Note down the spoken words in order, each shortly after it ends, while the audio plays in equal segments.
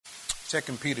2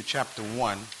 Peter chapter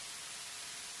 1.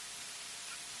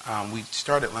 We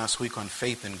started last week on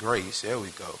faith and grace. There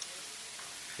we go.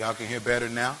 Y'all can hear better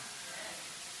now?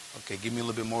 Okay, give me a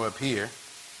little bit more up here.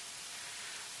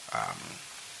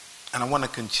 And I want to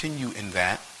continue in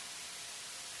that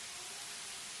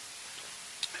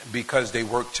because they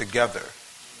work together.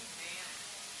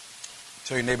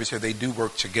 Tell your neighbors here, they do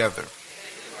work together.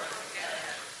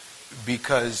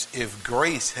 Because if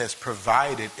grace has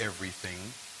provided everything,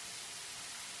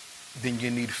 then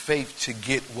you need faith to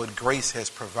get what grace has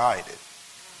provided.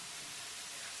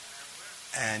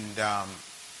 And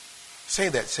say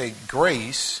that. Say,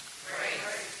 grace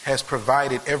has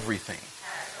provided everything.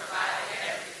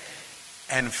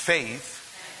 And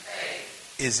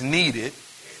faith is needed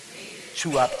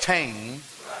to obtain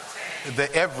the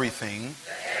everything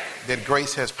that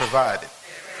grace has provided.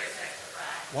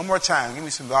 One more time. Give me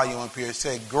some volume up here.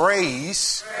 Say,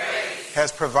 grace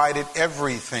has provided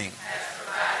everything.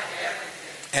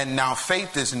 And now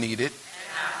faith is needed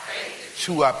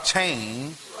to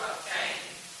obtain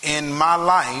in my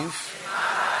life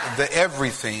the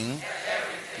everything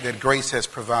that grace has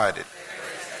provided.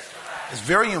 It's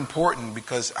very important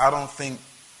because I don't think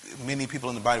many people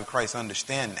in the body of Christ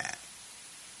understand that.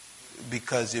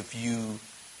 Because if you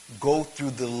go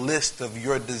through the list of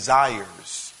your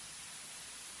desires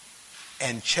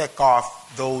and check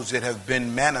off those that have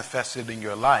been manifested in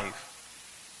your life,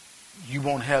 you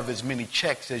won't have as many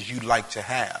checks as you'd like to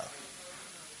have.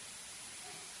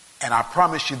 And I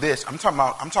promise you this, I'm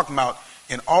talking about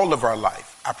in all of our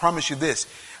life. I promise you this,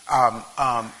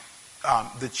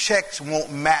 the checks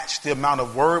won't match the amount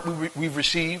of word we've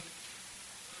received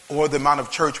or the amount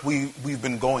of church we've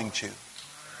been going to.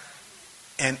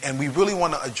 And we really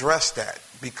want to address that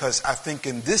because I think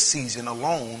in this season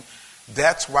alone,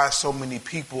 that's why so many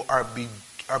people are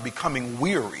becoming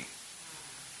weary.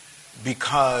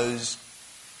 Because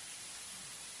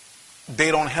they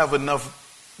don't have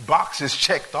enough boxes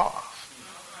checked off.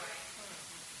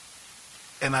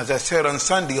 And as I said on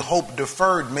Sunday, hope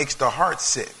deferred makes the heart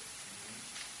sick.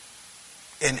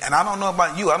 And I don't know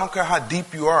about you. I don't care how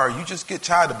deep you are. You just get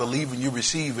tired of believing you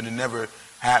receive and it never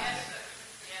happening.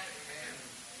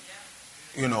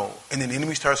 You know, and then the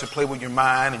enemy starts to play with your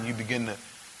mind and you begin to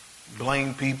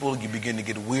blame people. You begin to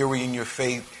get weary in your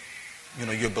faith. You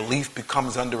know, your belief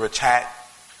becomes under attack.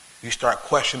 You start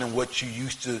questioning what you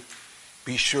used to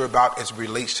be sure about as it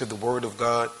relates to the Word of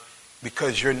God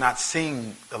because you're not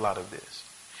seeing a lot of this.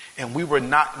 And we were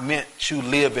not meant to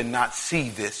live and not see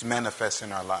this manifest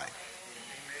in our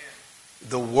life.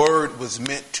 The Word was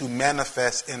meant to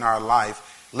manifest in our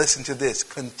life. Listen to this,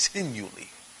 continually.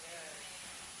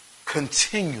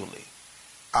 Continually.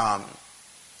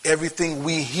 Everything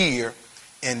we hear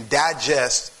and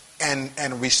digest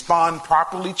and respond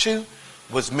properly to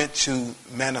was meant to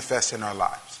manifest in our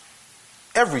lives.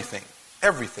 Everything.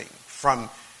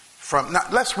 From now,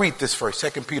 let's read this first.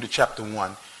 2 Peter chapter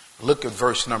 1. Look at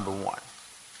verse number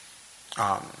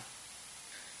 1.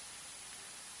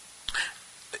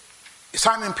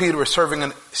 Simon Peter, a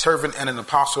servant and an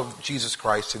apostle of Jesus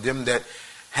Christ, to them that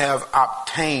have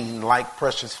obtained like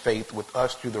precious faith with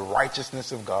us through the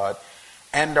righteousness of God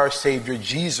and our Savior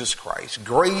Jesus Christ.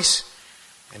 Grace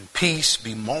and peace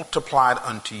be multiplied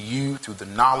unto you through the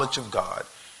knowledge of God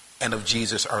and of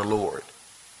Jesus our Lord,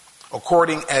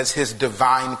 according as his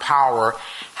divine power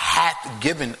hath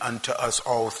given unto us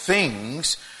all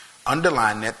things,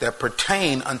 underline that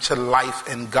pertain unto life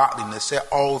and godliness. Say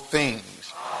all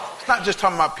things. It's not just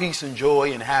talking about peace and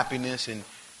joy and happiness and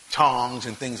tongues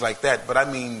and things like that, but I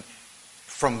mean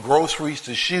from groceries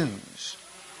to shoes,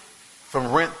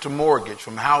 from rent to mortgage,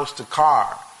 from house to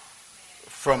car,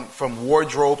 from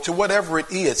wardrobe to whatever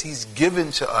it is. He's given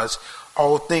to us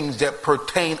all things that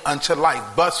pertain unto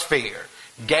life. Bus fare,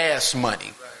 gas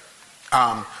money.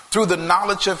 Through the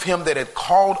knowledge of him that had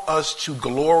called us to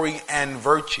glory and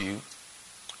virtue,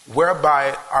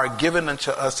 whereby are given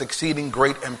unto us exceeding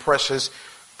great and precious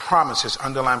promises,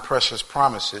 underline precious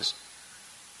promises,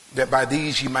 that by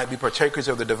these ye might be partakers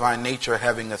of the divine nature,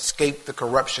 having escaped the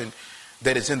corruption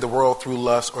that is in the world through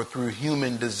lust or through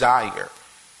human desire.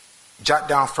 Jot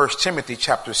down 1 Timothy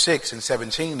chapter 6 and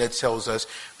 17 that tells us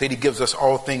that he gives us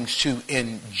all things to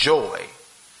enjoy.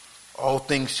 All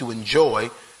things to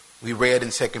enjoy. We read in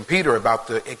 2 Peter about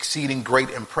the exceeding great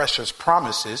and precious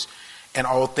promises and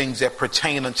all things that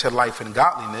pertain unto life and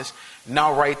godliness.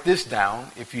 Now write this down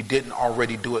if you didn't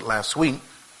already do it last week.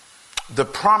 The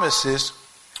promises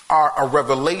are a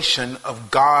revelation of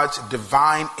God's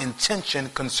divine intention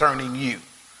concerning you.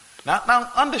 Now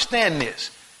understand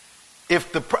this.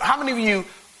 How many of you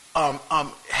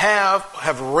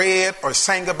have read or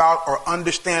sang about or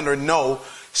understand or know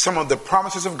some of the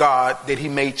promises of God that he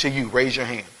made to you? Raise your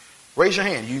hand. Raise your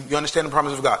hand. You understand the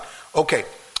promises of God. Okay.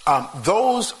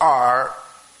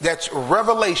 That's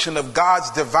revelation of God's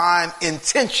divine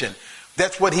intention.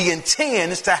 That's what he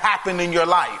intends to happen in your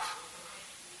life.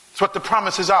 That's what the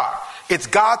promises are. It's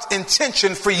God's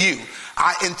intention for you.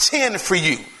 I intend for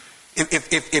you.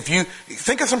 If you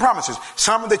think of some promises,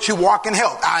 some are that you walk in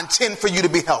health. I intend for you to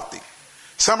be healthy.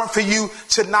 Some are for you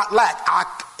to not lack. I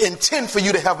intend for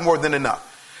you to have more than enough.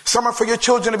 Some are for your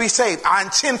children to be saved. I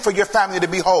intend for your family to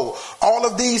be whole. All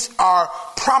of these are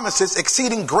promises,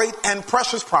 exceeding great and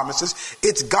precious promises.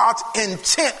 It's God's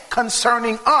intent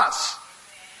concerning us.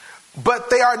 But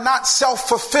they are not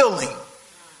self-fulfilling.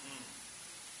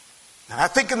 And I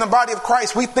think in the body of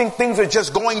Christ, we think things are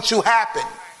just going to happen.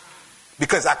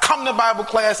 Because I come to Bible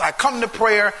class, I come to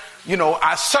prayer,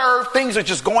 I serve, things are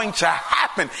just going to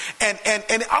happen. And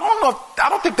I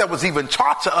don't think that was even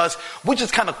taught to us. We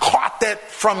just kind of caught that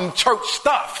from church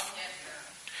stuff.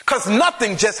 Because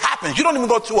nothing just happens. You don't even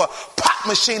go to a pop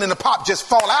machine and the pop just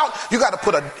fall out. You got to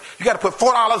put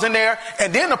 $4 in there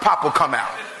and then the pop will come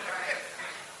out.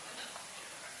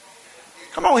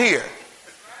 Come on here.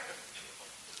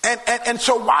 And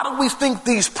so why do we think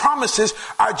these promises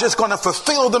are just going to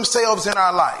fulfill themselves in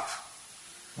our life?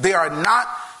 They are not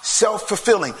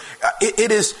self-fulfilling.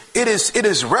 It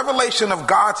is revelation of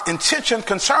God's intention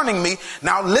concerning me.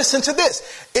 Now listen to this.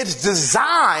 It's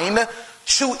designed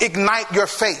to ignite your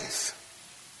faith.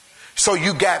 So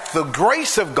you got the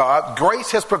grace of God.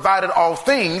 Grace has provided all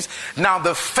things. Now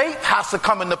the faith has to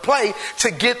come into play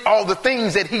to get all the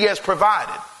things that he has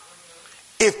provided.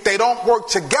 If they don't work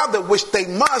together, which they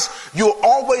must, you'll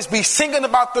always be singing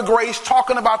about the grace,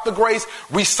 talking about the grace,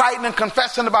 reciting and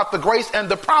confessing about the grace and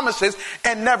the promises,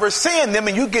 and never seeing them,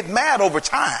 and you get mad over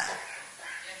time.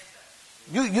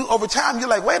 You over time, you're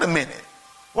like, wait a minute,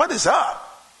 what is up?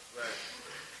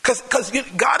 Because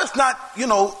God is not,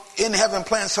 in heaven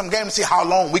playing some game to see how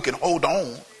long we can hold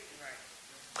on.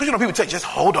 Because people say, just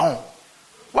hold on.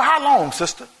 Well, how long,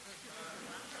 sister?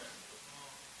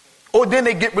 Or then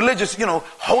they get religious,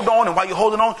 hold on, and while you're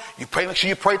holding on, you pray, make sure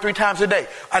you pray 3 times a day.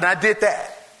 And I did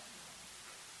that.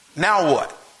 Now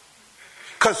what?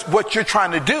 Because what you're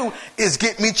trying to do is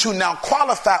get me to now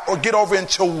qualify or get over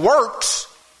into works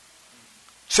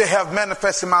to have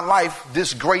manifest in my life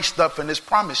this grace stuff and this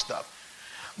promise stuff.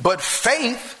 But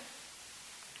faith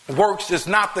works is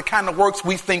not the kind of works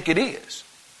we think it is.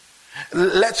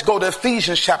 Let's go to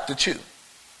Ephesians chapter 2.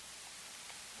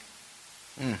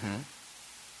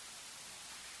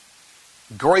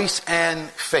 Grace and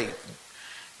faith.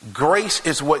 Grace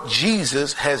is what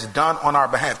Jesus has done on our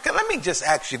behalf. Let me just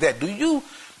ask you that.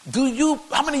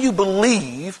 How many of you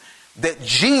believe that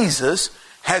Jesus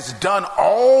has done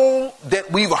all that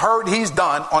we've heard he's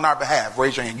done on our behalf?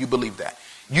 Raise your hand. You believe that.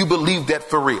 You believe that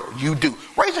for real. You do.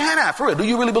 Raise your hand now, for real. Do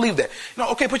you really believe that?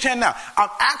 Okay, put your hand down. I'm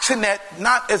asking that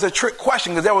not as a trick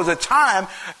question, because there was a time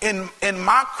in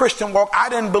my Christian walk I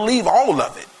didn't believe all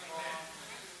of it.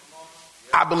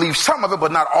 I believe some of it,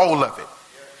 but not all of it.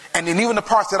 And then even the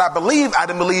parts that I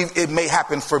didn't believe it may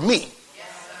happen for me.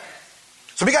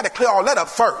 So we got to clear all that up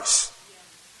first.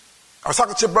 I was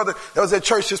talking to a brother that was at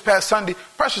church this past Sunday,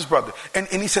 precious brother. And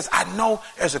he says, I know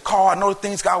there's a call. I know the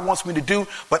things God wants me to do,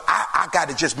 but I got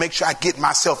to just make sure I get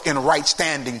myself in right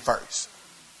standing first.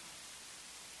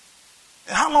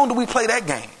 And how long do we play that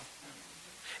game?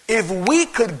 If we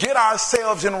could get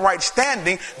ourselves in right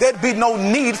standing, there'd be no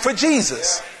need for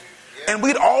Jesus. And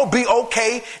we'd all be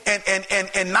okay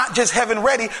and not just heaven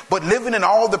ready, but living in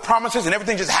all the promises and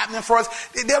everything just happening for us.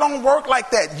 They don't work like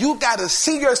that. You got to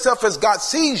see yourself as God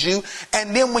sees you.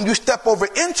 And then when you step over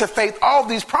into faith, all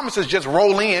these promises just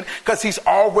roll in because he's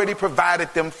already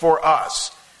provided them for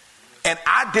us. And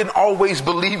I didn't always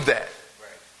believe that.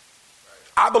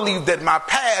 I believed that my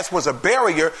past was a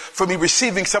barrier for me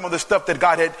receiving some of the stuff that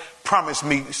God had promised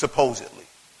me supposedly.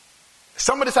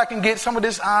 Some of this I can get, some of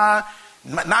this,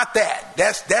 not that.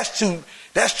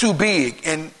 That's too big.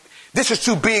 And this is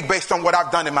too big based on what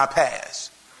I've done in my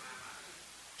past.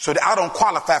 So that I don't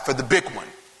qualify for the big one.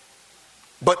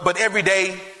 But every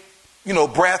day,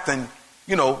 breath and,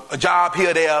 a job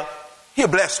here, there, he'll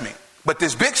bless me. But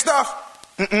this big stuff,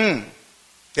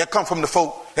 that come from the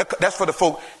folk. That's for the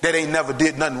folk that ain't never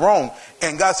did nothing wrong.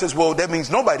 And God says, well, that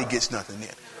means nobody gets nothing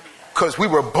then. Because we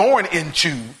were born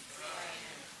into.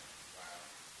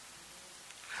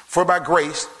 For by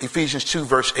grace, Ephesians 2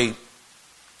 verse 8,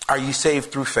 are ye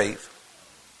saved through faith,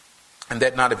 and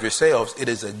that not of yourselves, it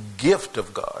is a gift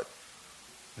of God,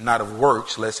 not of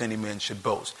works, lest any man should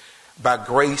boast. By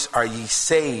grace are ye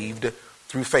saved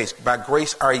through faith. By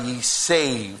grace are ye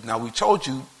saved. Now we told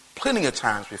you plenty of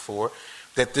times before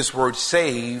that this word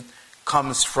saved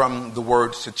comes from the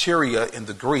word soteria in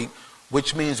the Greek,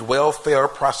 which means welfare,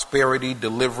 prosperity,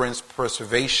 deliverance,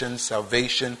 preservation,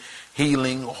 salvation,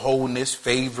 healing, wholeness,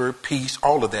 favor, peace,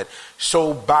 all of that.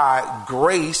 So by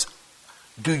grace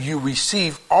do you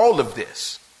receive all of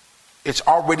this. It's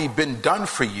already been done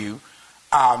for you,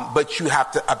 but you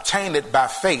have to obtain it by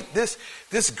faith.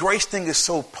 This grace thing is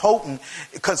so potent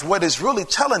because what it's really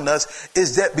telling us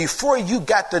is that before you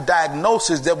got the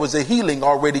diagnosis, there was a healing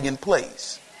already in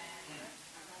place.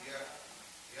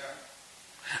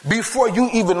 Before you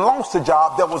even lost a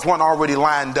job, there was one already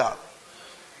lined up.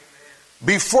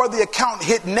 Before the account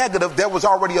hit negative, there was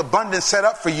already abundance set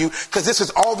up for you because this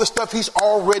is all the stuff he's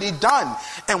already done.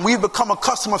 And we've become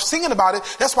accustomed of singing about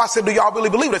it. That's why I said, do y'all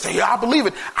really believe it? They say, yeah, I believe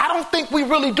it. I don't think we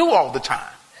really do all the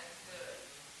time.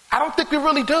 I don't think we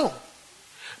really do.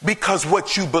 Because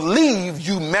what you believe,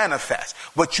 you manifest.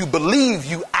 What you believe,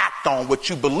 you act on. What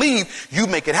you believe, you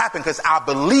make it happen. Because I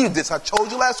believe this. I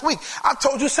told you last week. I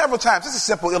told you several times. This is a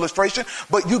simple illustration.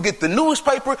 But you get the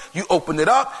newspaper, you open it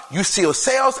up, you see a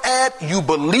sales ad, you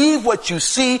believe what you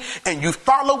see, and you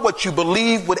follow what you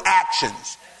believe with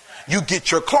actions. You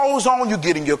get your clothes on, you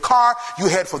get in your car, you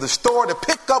head for the store to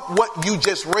pick up what you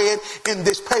just read in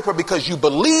this paper because you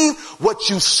believe what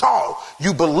you saw.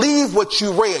 You believe what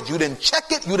you read. You didn't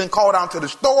check it. You didn't call down to the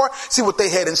store, see what they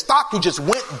had in stock. You just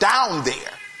went down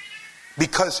there.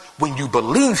 Because when you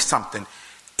believe something,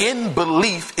 in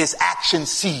belief is action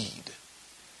seed.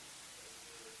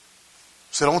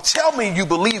 So don't tell me you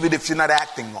believe it if you're not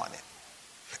acting on it.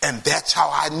 And that's how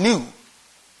I knew.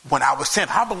 When I was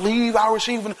sent, I believe I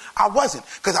received. I wasn't,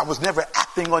 because I was never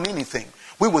acting on anything.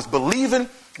 We was believing.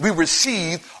 We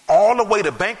received all the way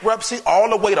to bankruptcy, all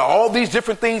the way to all these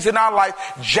different things in our life,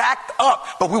 jacked up.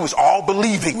 But we was all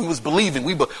believing. We was believing.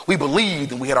 We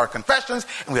believed, and we had our confessions,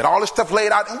 and we had all this stuff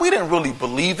laid out, and we didn't really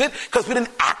believe it because we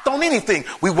didn't act on anything.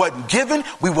 We wasn't giving.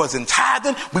 We wasn't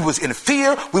tithing. We was in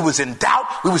fear. We was in doubt.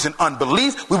 We was in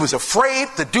unbelief. We was afraid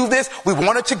to do this. We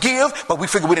wanted to give, but we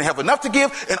figured we didn't have enough to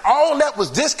give, and all that was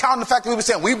discounting the fact that we were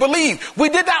saying we believe. We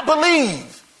did not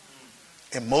believe.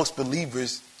 And most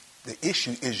believers, the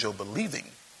issue is your believing.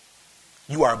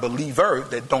 You are a believer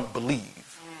that don't believe.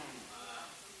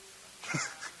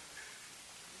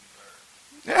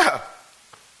 Yeah.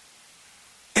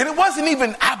 And it wasn't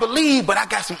even I believe, but I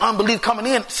got some unbelief coming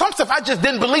in. Some stuff I just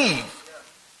didn't believe.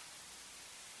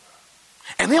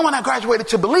 And then when I graduated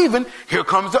to believing, here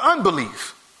comes the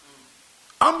unbelief.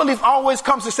 Unbelief always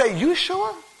comes to say, you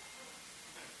sure?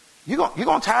 You're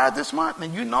going to tithe this month,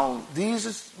 and you know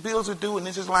these bills are due, and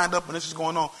this is lined up, and this is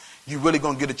going on. You're really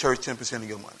going to give the church 10% of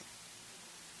your money.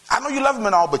 I know you love them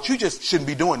and all, but you just shouldn't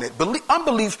be doing it.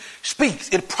 Unbelief speaks.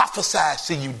 It prophesies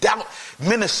to you. Doubt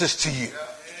ministers to you.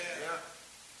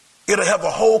 It'll have a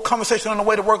whole conversation on the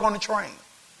way to work on the train.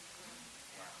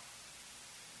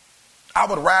 I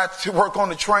would ride to work on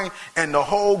the train, and the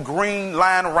whole Green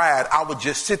Line ride, I would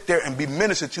just sit there and be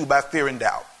ministered to by fear and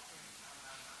doubt.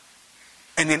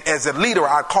 And then as a leader,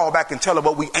 I'd call back and tell her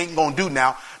what we ain't going to do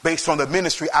now based on the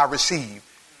ministry I received.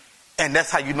 And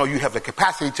that's how you know you have the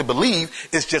capacity to believe.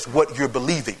 It's just what you're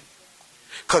believing.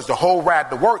 Because the whole ride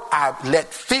to work, I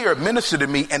let fear minister to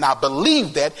me, and I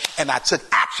believed that, and I took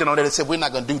action on it and said, we're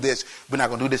not going to do this. We're not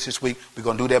going to do this week. We're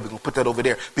going to do that. We're going to put that over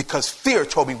there. Because fear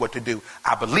told me what to do.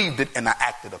 I believed it, and I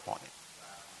acted upon it.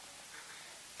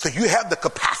 So you have the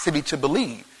capacity to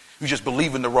believe. You just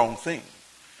believe in the wrong thing.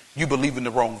 You believe in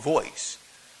the wrong voice.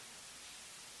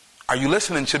 Are you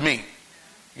listening to me?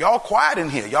 Y'all quiet in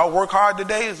here. Y'all work hard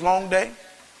today. It's a long day.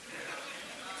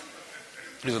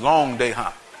 It's a long day,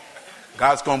 huh?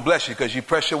 God's going to bless you because you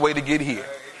press your way to get here.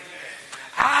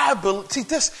 See,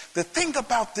 the thing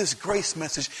about this grace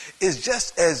message is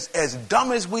just as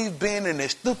dumb as we've been and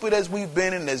as stupid as we've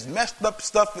been and as messed up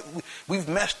stuff we've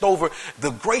messed over,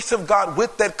 the grace of God,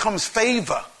 with that comes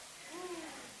favor,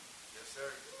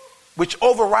 which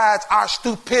overrides our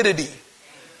stupidity.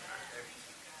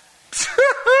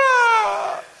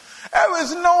 There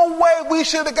was no way we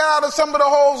should have got out of some of the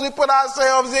holes we put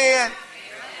ourselves in.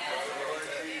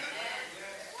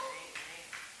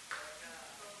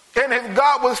 And if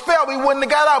God was fair, we wouldn't have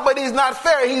got out. But he's not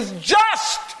fair. He's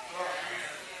just.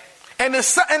 And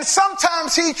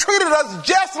sometimes he treated us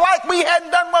just like we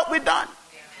hadn't done what we'd done.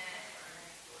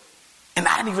 And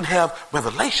I didn't even have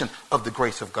revelation of the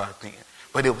grace of God then.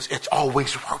 But it's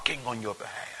always working on your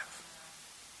behalf.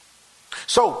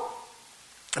 So,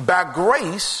 by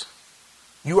grace,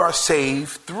 you are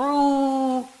saved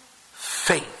through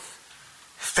faith.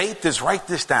 Faith is, write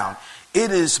this down.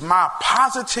 It is my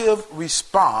positive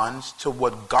response to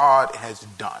what God has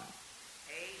done.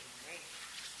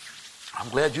 I'm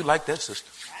glad you like that, sister.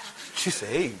 She said,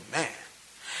 amen.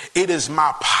 It is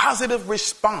my positive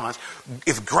response.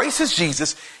 If grace is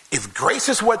Jesus, if grace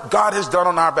is what God has done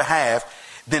on our behalf,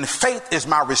 then faith is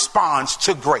my response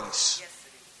to grace.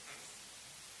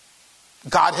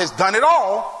 God has done it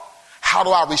all. How do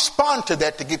I respond to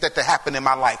that to get that to happen in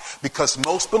my life? Because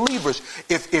most believers,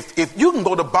 if you can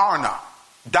go to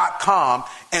Barna.com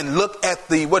and look at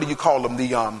the, what do you call them?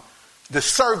 The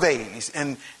surveys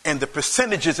and the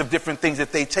percentages of different things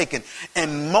that they've taken.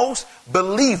 And most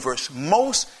believers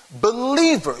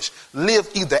live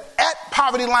either at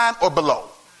poverty line or below.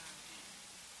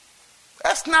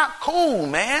 That's not cool,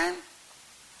 man.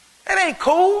 It ain't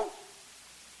cool.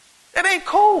 It ain't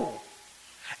cool.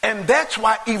 And that's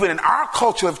why even in our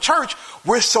culture of church,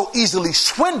 we're so easily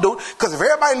swindled, because if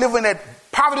everybody living at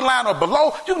poverty line or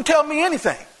below, you can tell me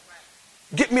anything.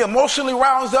 Get me emotionally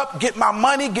roused up, get my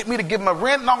money, get me to give my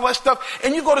rent and all that stuff.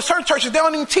 And you go to certain churches, they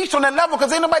don't even teach on that level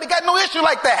because ain't nobody got no issue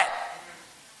like that.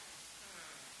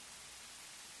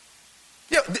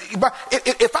 Yeah, but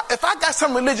if I got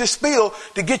some religious spiel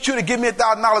to get you to give me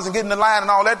 $1,000 and get in the line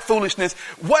and all that foolishness,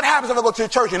 what happens if I go to the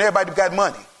church and everybody got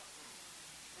money?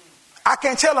 I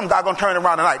can't tell them God gonna turn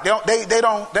around tonight. They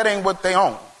don't. That ain't what they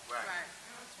own. Right.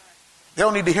 They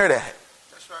don't need to hear that.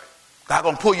 That's right. God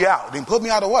gonna pull you out. Then pull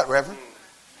me out of what, Reverend?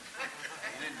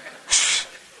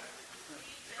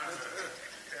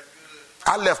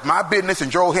 I left my business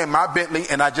and drove him my Bentley,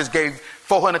 and I just gave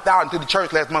 $400,000 to the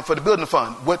church last month for the building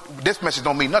fund. This message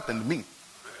don't mean nothing to me.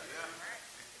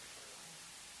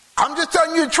 I'm just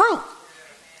telling you the truth.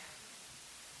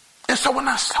 And so when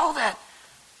I saw that,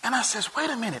 and I says, wait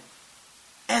a minute.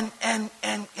 And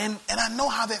I know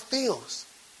how that feels.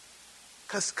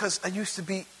 Because I used to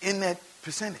be in that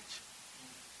percentage.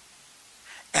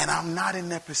 And I'm not in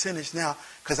that percentage now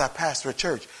because I pastor a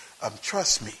church.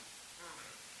 Trust me.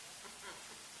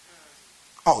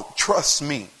 Oh, trust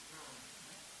me.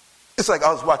 It's like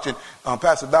I was watching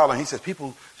Pastor Dowling. He says,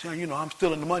 people saying, I'm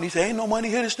stealing the money. He said, ain't no money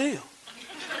here to steal.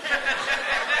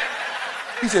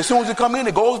 He said, as soon as it come in,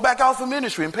 it goes back out for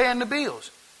ministry and paying the bills.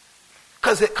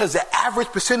 Because the average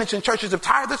percentage in churches of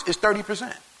tithers is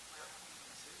 30%.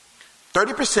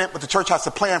 30%, but the church has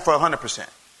to plan for 100%.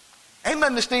 Ain't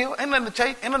nothing to steal, ain't nothing to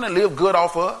take, ain't nothing to live good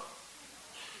off of.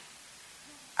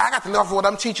 I got to live off of what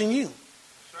I'm teaching you.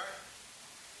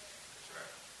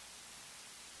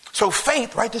 So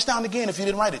faith, write this down again if you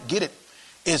didn't write it, get it,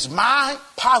 is my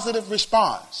positive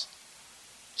response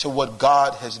to what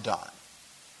God has done.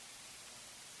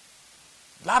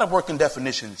 A lot of working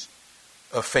definitions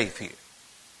of faith here.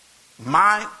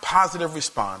 My positive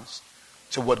response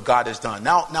to what God has done.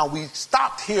 Now we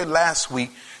stopped here last week,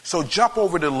 so jump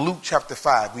over to Luke chapter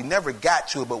 5. We never got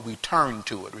to it, but we turned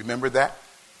to it. Remember that?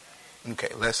 Okay,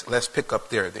 let's pick up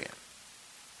there then.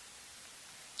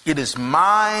 It is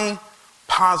my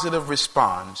positive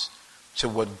response to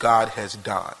what God has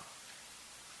done.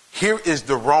 Here is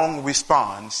the wrong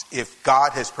response. If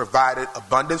God has provided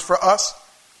abundance for us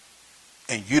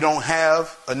and you don't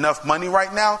have enough money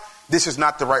right now, this is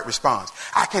not the right response.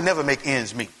 I can never make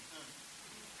ends meet.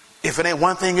 If it ain't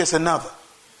one thing, it's another.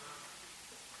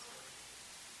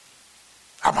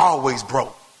 I'm always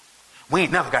broke. We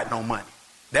ain't never got no money.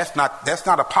 That's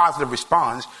not a positive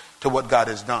response to what God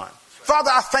has done.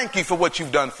 Father, I thank you for what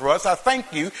you've done for us. I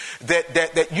thank you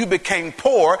that you became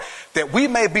poor, that we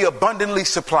may be abundantly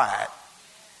supplied.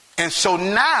 And so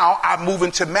now I move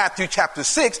into Matthew chapter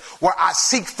 6, where I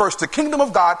seek first the kingdom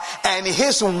of God and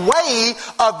his way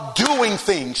of doing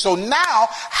things. So now,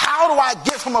 how do I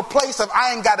get from a place of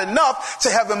I ain't got enough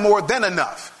to having more than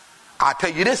enough? I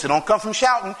tell you this, it don't come from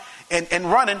shouting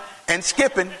and running and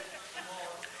skipping.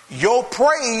 Your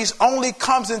praise only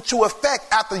comes into effect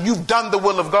after you've done the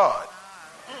will of God.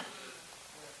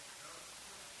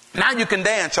 Now you can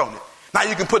dance on it. Now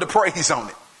you can put a praise on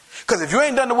it. Because if you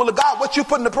ain't done the will of God, what you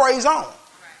putting the praise on?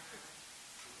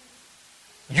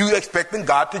 You expecting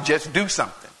God to just do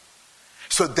something.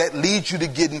 So that leads you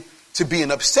to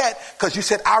being upset because you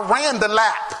said, I ran the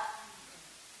lap.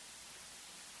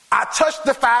 I touched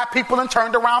the 5 people and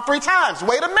turned around 3 times.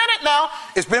 Wait a minute now.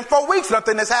 It's been 4 weeks.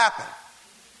 Nothing has happened.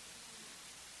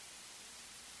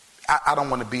 I don't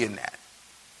want to be in that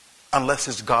unless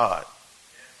it's God.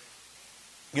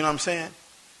 You know what I'm saying?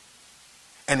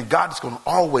 And God is going to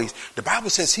always, the Bible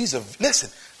says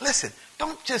listen,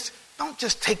 don't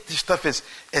just take this stuff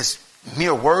as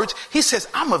mere words. He says,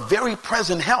 I'm a very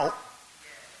present help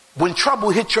when trouble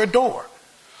hits your door.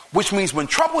 Which means when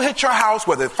trouble hits your house,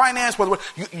 whether finance,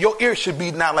 your ear should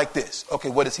be now like this. Okay,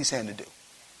 what is he saying to do?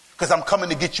 Because I'm coming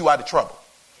to get you out of trouble.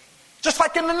 Just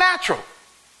like in the natural.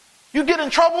 You get in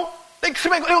trouble, They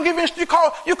don't give you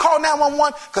call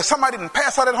 911 because somebody didn't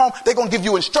pass out at home. They're going to give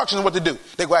you instructions on what to do.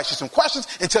 They're going to ask you some questions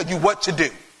and tell you what to do.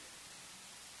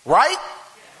 Right?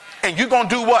 And you're going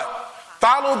to do what?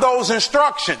 Follow those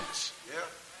instructions.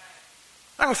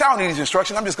 I'm going to say, I don't need these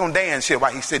instructions. I'm just going to dance here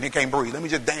while he's sitting here, can't breathe. Let me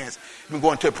just dance. We're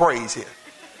going to a praise here.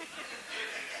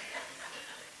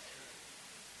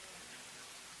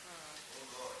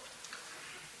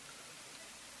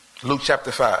 Luke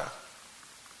chapter 5.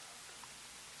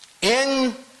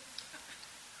 In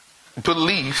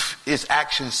belief is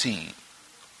action seed.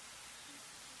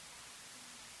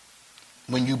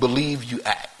 When you believe, you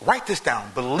act. Write this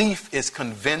down. Belief is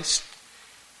convinced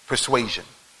persuasion.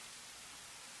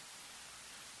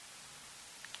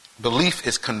 Belief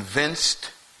is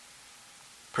convinced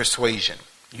persuasion.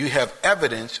 You have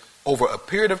evidence over a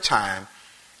period of time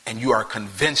and you are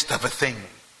convinced of a thing.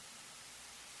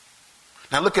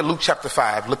 Now look at Luke chapter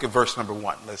 5. Look at verse number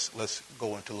 1. Let's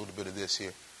go into a little bit of this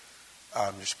here.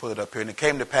 Just put it up here. And it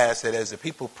came to pass that as the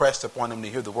people pressed upon him to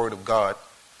hear the word of God,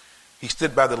 he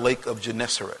stood by the lake of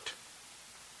Gennesaret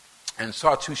and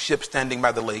saw 2 ships standing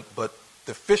by the lake, but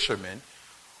the fishermen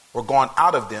were gone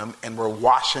out of them and were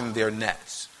washing their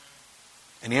nets.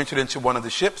 And he entered into one of the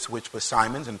ships, which was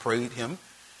Simon's, and prayed him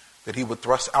that he would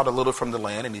thrust out a little from the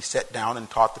land. And he sat down and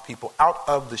taught the people out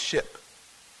of the ship.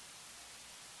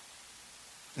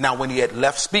 Now when he had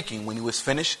left speaking, when he was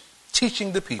finished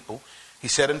teaching the people, he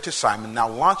said unto Simon, now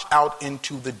launch out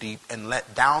into the deep and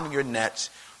let down your nets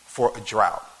for a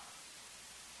draught.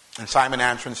 And Simon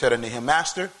answered and said unto him,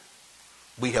 Master,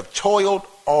 we have toiled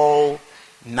all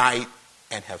night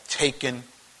and have taken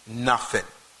nothing.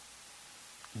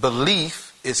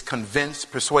 Belief is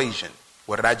convinced persuasion.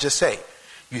 What did I just say?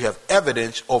 You have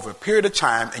evidence over a period of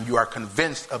time and you are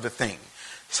convinced of a thing.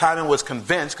 Simon was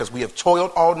convinced because we have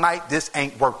toiled all night. This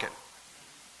ain't working.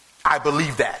 I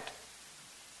believe that.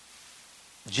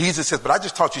 Jesus says, but I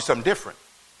just taught you something different.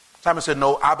 Simon said,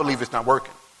 no, I believe it's not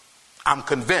working. I'm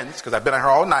convinced because I've been out here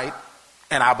all night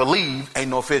and I believe ain't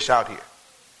no fish out here.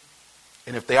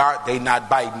 And if they are, they not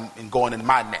biting and going in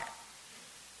my net.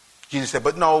 Jesus said,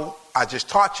 but no, I just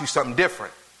taught you something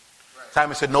different. Right.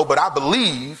 Simon said, no, but I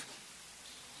believe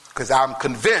because I'm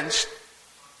convinced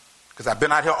because I've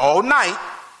been out here all night.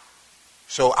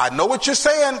 So I know what you're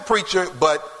saying, preacher,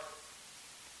 but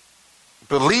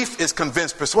belief is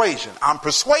convinced persuasion. I'm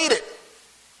persuaded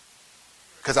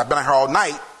because I've been out here all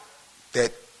night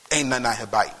that ain't nothing out here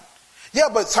biting. Yeah,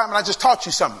 but Simon, I just taught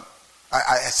you something.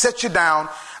 I set you down.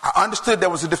 I understood there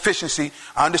was a deficiency.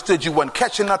 I understood you wasn't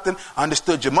catching nothing. I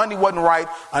understood your money wasn't right.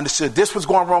 I understood this was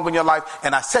going wrong in your life.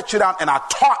 And I set you down and I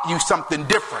taught you something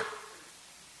different.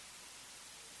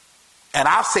 And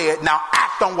I said, now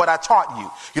act on what I taught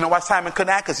you. You know why Simon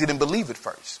couldn't act? Because he didn't believe it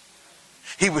first.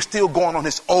 He was still going on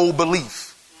his old belief.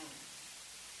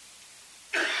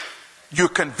 You're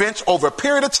convinced over a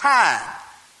period of time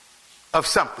of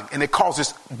something and it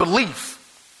causes belief.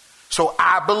 So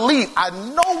I believe, I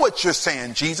know what you're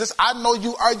saying, Jesus. I know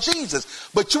you are Jesus,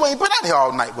 but you ain't been out here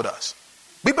all night with us.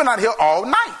 We've been out here all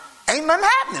night. Ain't nothing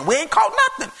happening. We ain't caught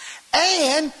nothing.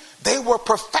 And they were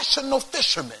professional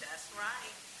fishermen.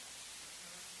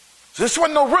 So this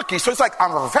wasn't no rookie. So it's like,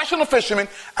 I'm a professional fisherman.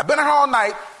 I've been here all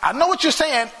night. I know what you're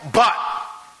saying, but.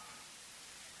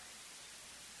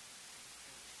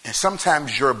 And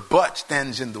sometimes your but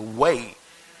stands in the way.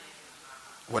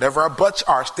 Whatever our buts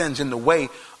are stands in the way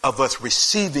of us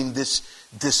receiving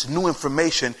this new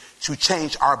information to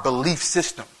change our belief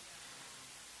system.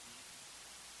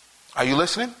 Are you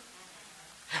listening?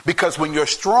 Because when you're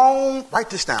strong, write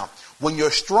this down. When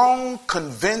your strong,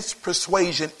 convinced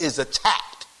persuasion is attacked,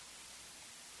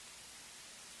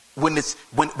 when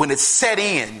it's set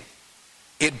in,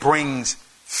 it brings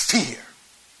fear.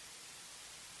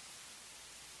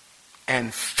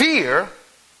 And fear,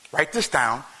 write this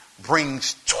down,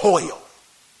 brings toil.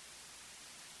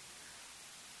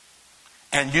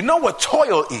 And you know what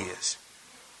toil is?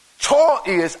 Toil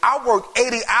is, I worked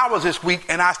 80 hours this week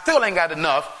and I still ain't got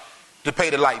enough to pay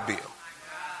the light bill.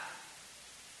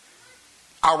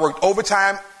 I worked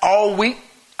overtime all week.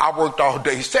 I worked all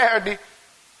day Saturday.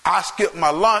 I skipped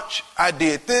my lunch. I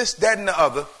did this, that, and the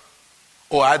other.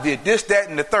 Or I did this, that,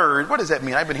 and the third. What does that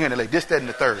mean? I've been hearing it like this, that, and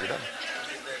the third.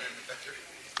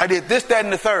 I did this, that,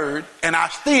 and the third, and I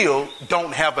still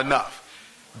don't have enough.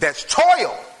 That's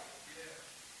toil.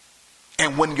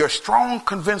 And when your strong,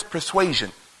 convinced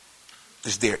persuasion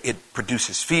is there, it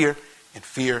produces fear, and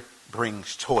fear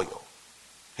brings toil.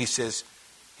 He says,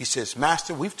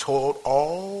 Master, we've toiled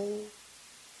all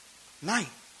night.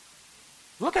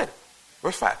 Look at it.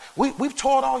 Verse 5. We've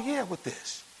toiled all year with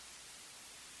this.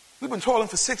 We've been toiling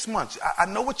for 6 months. I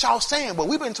know what y'all saying, but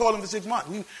we've been toiling for 6 months.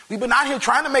 We've been out here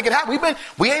trying to make it happen.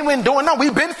 We ain't been doing nothing.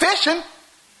 We've been fishing,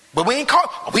 but we've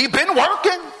been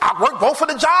working. I worked both of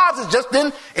the jobs.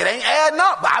 It ain't adding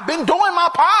up. But I've been doing my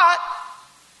part,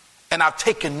 and I've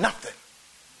taken nothing.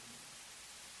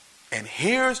 And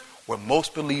here's where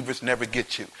most believers never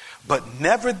get you. But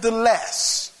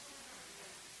nevertheless,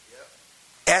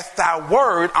 at thy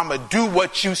word, I'm going to do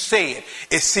what you said.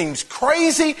 It seems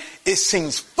crazy. It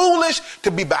seems foolish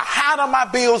to be behind on my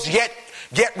bills, yet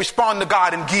respond to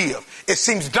God and give. It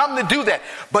seems dumb to do that.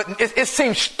 But it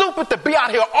seems stupid to be out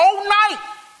here all night,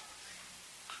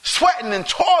 sweating and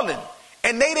toiling.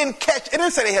 And they didn't catch, it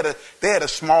didn't say they had a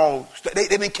small, they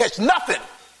didn't catch nothing.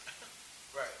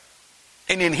 Right.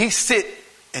 And then he sit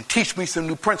and teach me some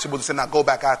new principles and say, now go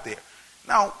back out there.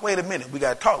 Now, wait a minute. We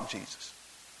got to talk, Jesus.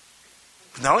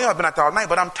 Not only have I been out there all night,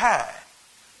 but I'm tired.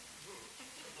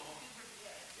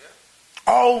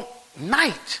 All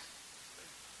night.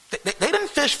 They didn't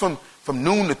fish from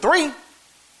noon to 3.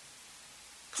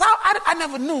 Because I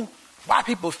never knew why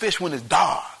people fish when it's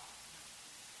dark.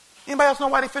 Anybody else know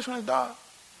why they fish when it's dark?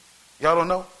 Y'all don't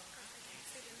know?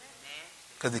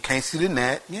 Because they can't see the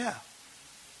net. Yeah.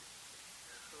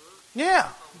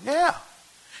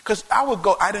 Because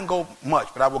I didn't go much,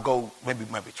 but I would go maybe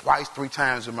twice, 3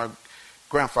 times with my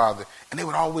grandfather, and they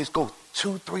would always go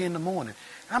 2, 3 in the morning.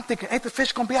 And I'm thinking, ain't the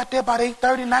fish gonna be out there about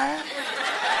 8:39?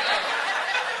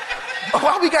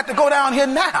 Why we got to go down here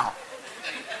now?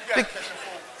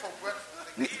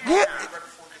 Yeah,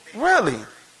 really.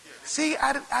 See,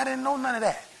 I didn't know none of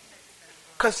that.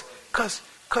 Cause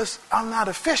I'm not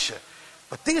a fisher.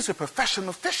 But these are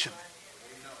professional fishermen.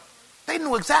 They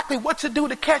knew exactly what to do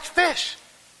to catch fish.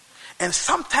 And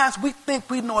sometimes we think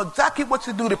we know exactly what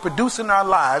to do to produce in our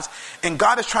lives, and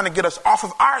God is trying to get us off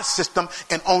of our system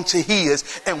and onto his,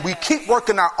 and we keep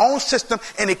working our own system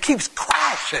and it keeps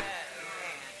crashing.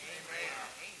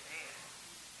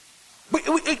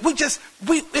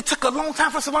 It took a long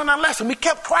time for us to learn our lesson. We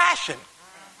kept crashing.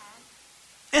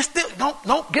 And still,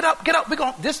 don't get up.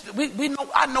 We know,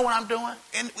 I know what I'm doing.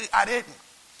 And I didn't.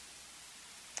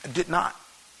 I did not.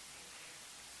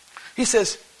 He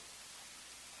says,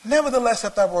 nevertheless,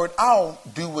 at thy word, I'll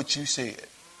do what you said.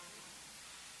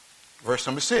 Verse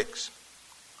number 6.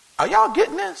 Are y'all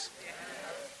getting this?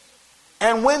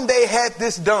 And when they had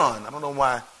this done, I don't know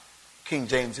why King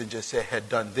James didn't just say had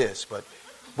done this, but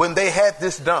when they had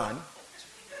this done,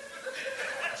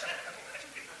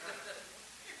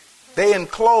 they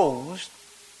enclosed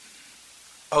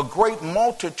a great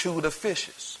multitude of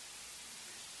fishes.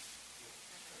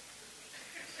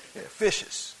 Yeah,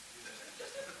 fishes.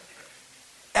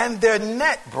 And their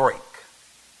net break.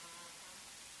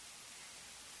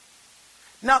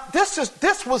 Now this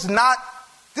was not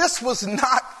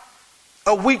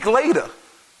a week later.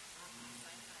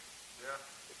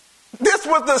 This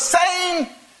was the same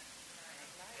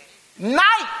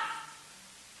night.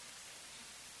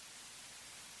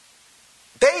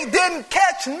 They didn't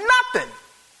catch nothing.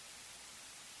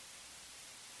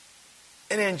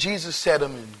 And then Jesus said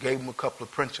them and gave them a couple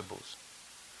of principles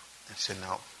and said,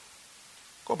 now,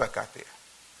 go back out there.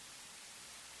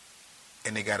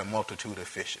 And they got a multitude of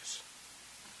fishes.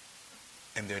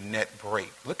 And their net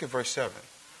break. Look at verse 7.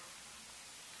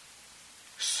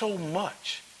 So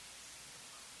much.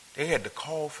 They had to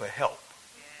call for help.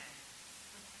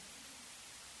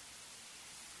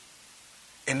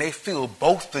 And they filled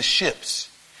both the ships.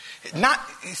 It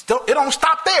don't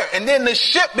stop there. And then the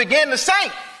ship began to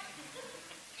sink.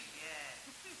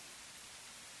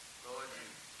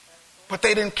 But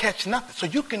they didn't catch nothing. So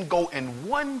you can go in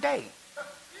one day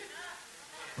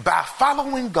by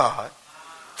following God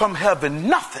from having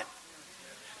nothing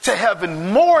to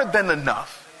having more than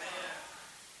enough,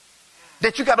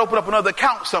 that you got to open up another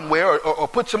account somewhere or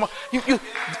put some. We're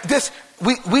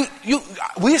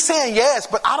saying yes,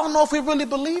 but I don't know if we really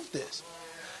believe this.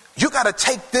 You got to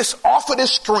take this off of the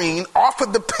screen, off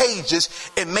of the pages,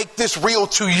 and make this real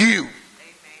to you.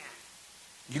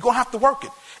 You're gonna have to work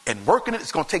it. And working it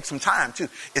is going to take some time too.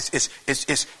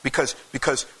 It's because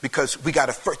we got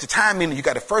to first, the time in, you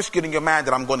got to first get in your mind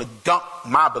that I'm going to dump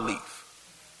my belief,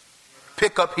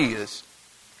 pick up his,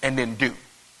 and then do.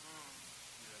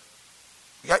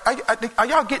 Are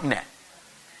y'all getting that?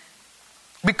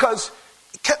 Because,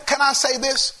 can I say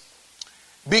this?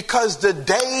 Because the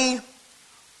day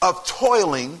of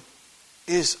toiling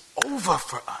is over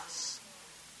for us.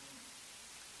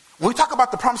 When we talk about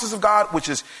the promises of God, which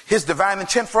is his divine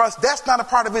intent for us, that's not a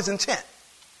part of his intent.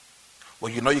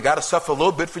 Well, you got to suffer a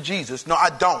little bit for Jesus. No,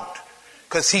 I don't.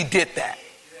 Because he did that.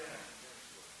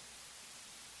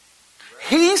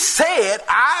 He said,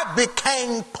 I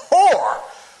became poor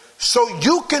so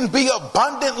you can be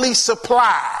abundantly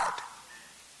supplied.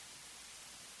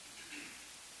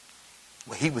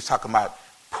 Well, he was talking about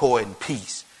poor in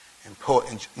peace and poor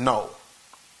in... No.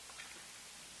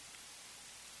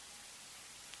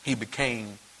 He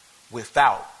became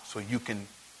without so you can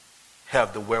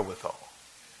have the wherewithal.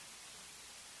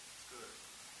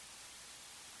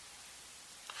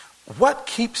 What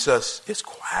keeps us... It's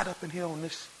quiet up in here on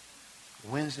this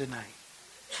Wednesday night.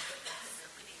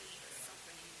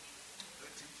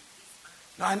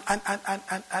 No,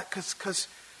 because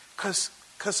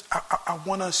I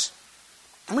want us...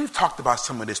 And we've talked about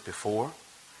some of this before.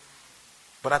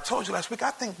 But I told you last week,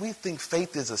 we think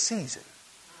faith is a season.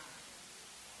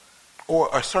 Or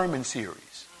a sermon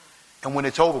series. And when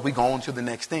it's over, we go on to the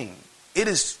next thing. It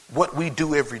is what we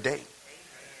do every day.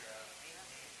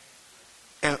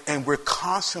 And we're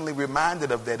constantly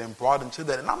reminded of that and brought into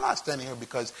that. And I'm not standing here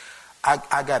because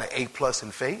I got an A+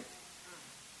 in faith.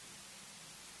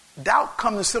 Doubt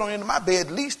comes and sit on into my bed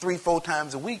at least 3-4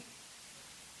 times a week.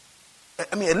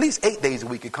 I mean, at least 8 days a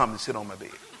week it comes and sit on my bed.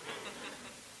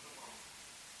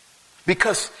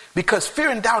 Because fear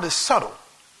and doubt is subtle.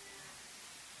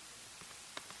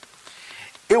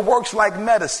 It works like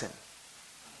medicine.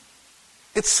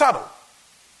 It's subtle.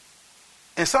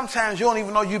 And sometimes you don't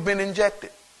even know you've been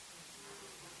injected.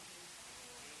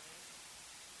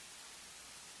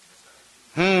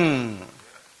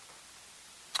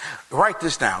 Write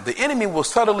this down. The enemy will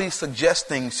subtly suggest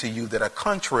things to you that are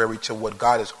contrary to what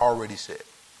God has already said.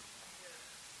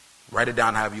 Write it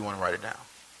down however you want to write it down.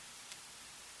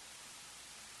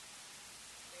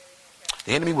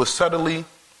 The enemy will subtly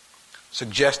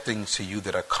suggest things to you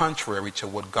that are contrary to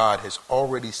what God has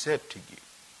already said to you.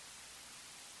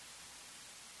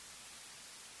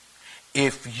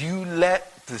 If you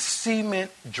let the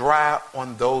cement dry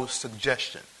on those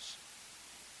suggestions,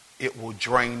 it will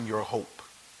drain your hope.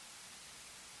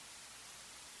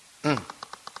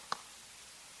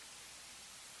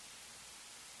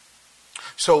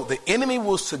 So the enemy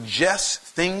will suggest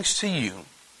things to you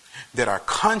that are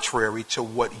contrary to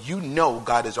what you know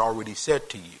God has already said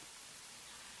to you.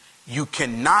 You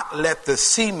cannot let the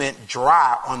cement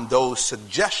dry on those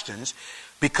suggestions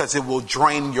because it will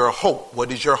drain your hope.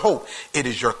 What is your hope? It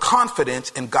is your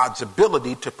confidence in God's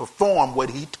ability to perform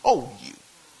what he told you.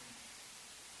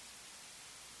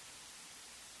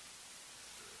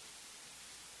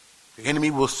 The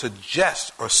enemy will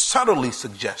suggest or subtly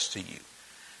suggest to you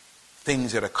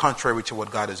things that are contrary to what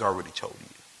God has already told you.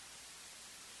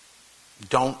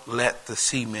 Don't let the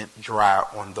cement dry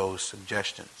on those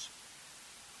suggestions.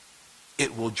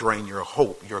 It will drain your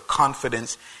hope, your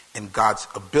confidence in God's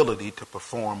ability to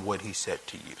perform what he said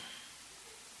to you.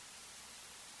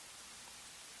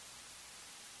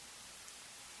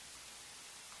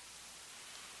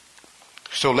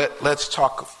 So let's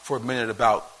talk for a minute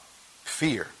about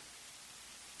fear.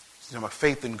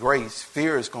 Faith and grace,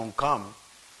 fear is going to come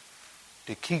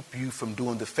to keep you from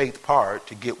doing the faith part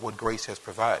to get what grace has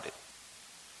provided.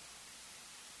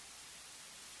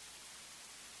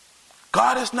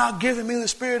 God has not given me the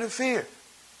spirit of fear.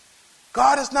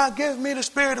 God has not given me the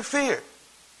spirit of fear.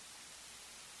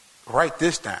 Write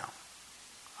this down.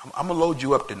 I'm going to load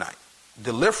you up tonight.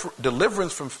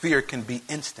 Deliverance from fear can be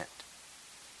instant.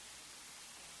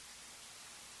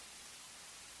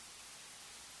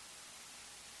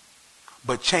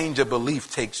 But change of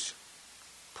belief takes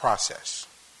process.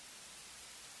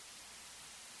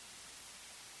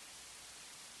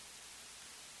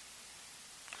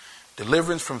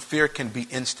 Deliverance from fear can be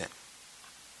instant.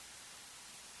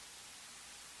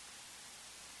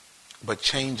 But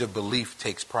change of belief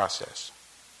takes process.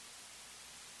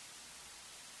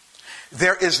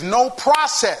 There is no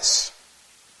process.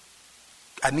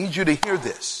 I need you to hear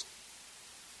this.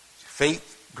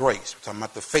 Faith, grace. We're talking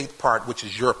about the faith part, which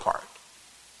is your part.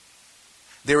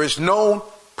 There is no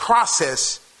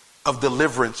process of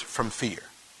deliverance from fear.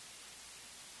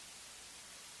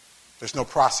 There's no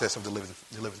process of deliverance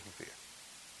from fear.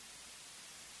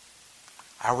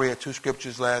 I read 2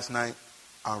 scriptures last night.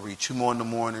 I'll read 2 more in the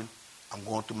morning. I'm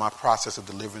going through my process of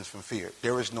deliverance from fear.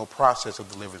 There is no process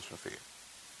of deliverance from fear.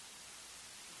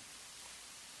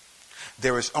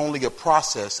 There is only a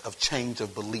process of change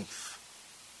of belief.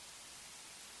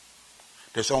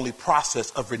 There's only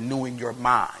process of renewing your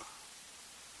mind.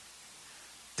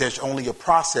 There's only a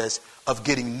process of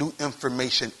getting new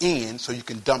information in so you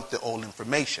can dump the old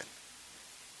information.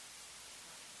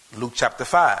 Luke chapter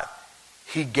 5.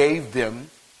 He gave them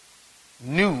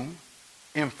new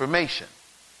information.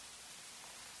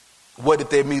 What did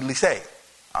they immediately say?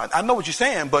 I know what you're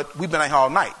saying, but we've been out here all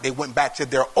night. They went back to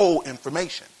their old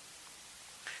information.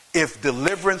 If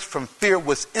deliverance from fear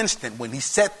was instant, when he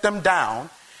set them down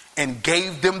and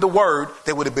gave them the word,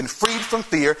 they would have been freed from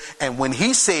fear. And when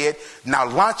he said, now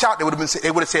launch out, they would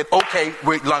have said, okay,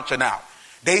 we're launching out.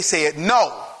 They said,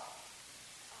 no,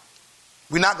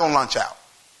 we're not going to launch out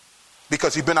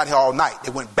because we've been out here all night.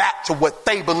 They went back to what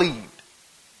they believed.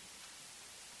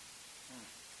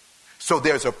 So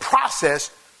there's a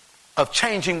process of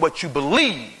changing what you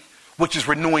believe, which is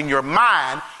renewing your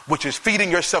mind, which is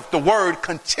feeding yourself the word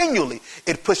continually.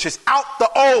 It pushes out the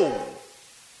old.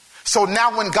 So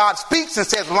now when God speaks and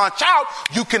says launch out,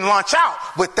 you can launch out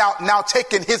without now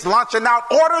taking his launching out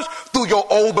orders through your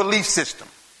old belief system.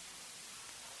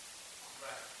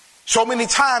 So many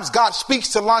times God speaks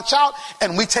to launch out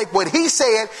and we take what he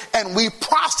said and we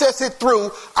process it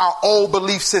through our old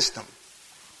belief system.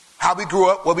 How we grew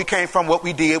up, where we came from, what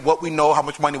we did, what we know, how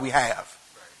much money we have.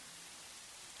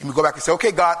 And we go back and say,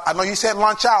 okay, God, I know you said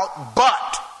launch out,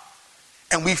 but,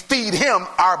 and we feed him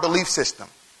our belief system.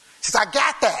 He says, I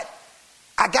got that.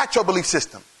 I got your belief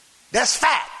system. That's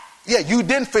fact. Yeah, you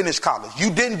didn't finish college. You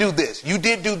didn't do this. You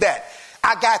did do that.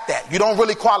 I got that. You don't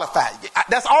really qualify.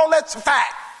 That's all that's a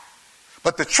fact.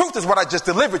 But the truth is what I just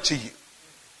delivered to you.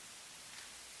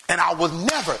 And I will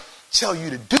never tell you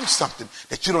to do something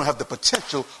that you don't have the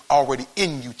potential already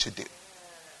in you to do.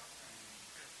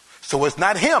 So it's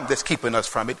not him that's keeping us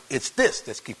from it. It's this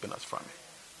that's keeping us from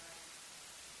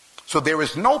it. So there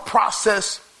is no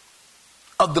process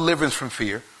of deliverance from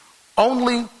fear,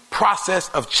 only process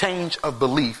of change of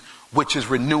belief, which is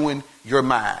renewing your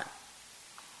mind.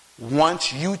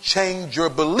 Once you change your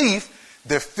belief,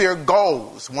 the fear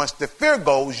goes. Once the fear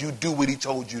goes, you do what he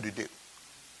told you to do.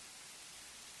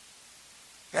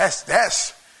 I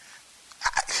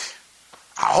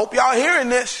hope y'all hearing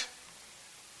this.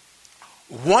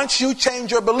 Once you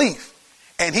change your belief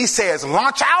and he says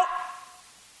launch out,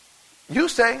 you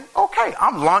say, okay,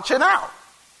 I'm launching out.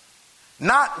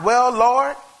 Not, well,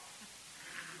 Lord,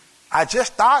 I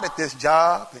just started this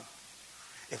job. And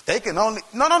if they can only,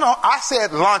 no. I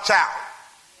said launch out.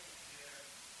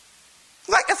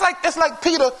 It's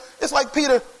like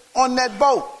Peter on that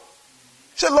boat.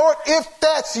 He said, Lord, if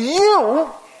that's you,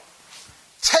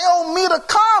 tell me to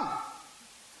come.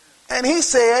 And he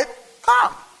said,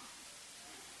 come.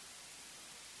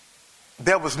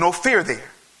 There was no fear there.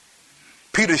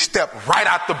 Peter stepped right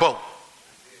out the boat.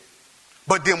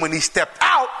 But then when he stepped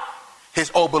out,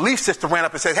 his old belief system ran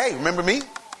up and said, hey, remember me?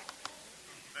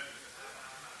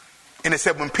 And it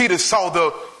said when Peter saw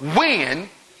the wind,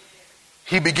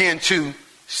 he began to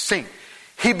sink.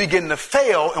 He began to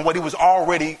fail in what he was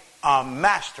already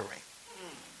mastering.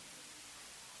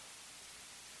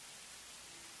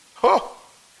 Oh.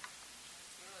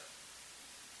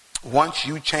 Once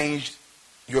you change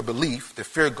your belief, the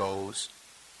fear goes,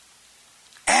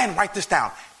 and write this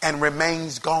down, and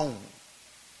remains gone.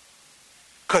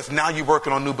 Because now you're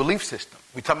working on a new belief system.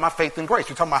 We're talking about faith and grace.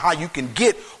 We're talking about how you can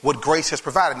get what grace has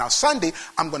provided. Now, Sunday,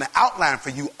 I'm going to outline for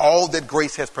you all that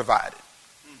grace has provided.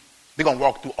 We're going to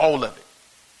walk through all of it.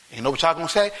 And you know what y'all going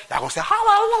to say? Y'all going to say,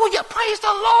 hallelujah, praise the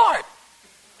Lord.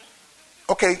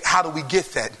 Okay, how do we get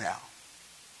that now?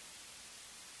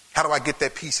 How do I get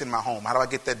that peace in my home? How do I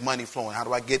get that money flowing? How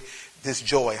do I get this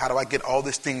joy? How do I get all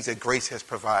these things that grace has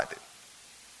provided?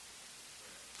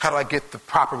 How do I get the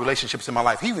proper relationships in my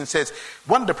life? He even says,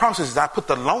 one of the promises is I put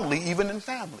the lonely even in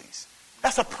families.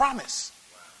 That's a promise.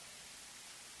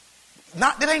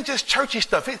 It ain't just churchy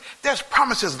stuff. There's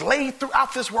promises laid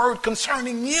throughout this word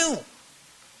concerning you.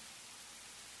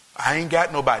 I ain't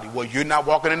got nobody. Well, you're not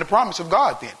walking in the promise of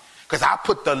God then. Because I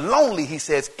put the lonely, he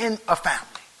says, in a family.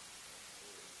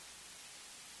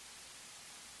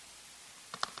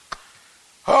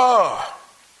 Oh,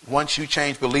 once you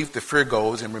change belief, the fear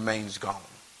goes and remains gone.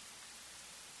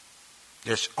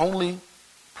 There's only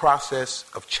process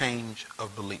of change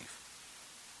of belief.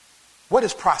 What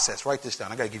is process? Write this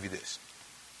down. I got to give you this.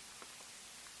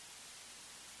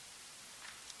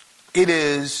 It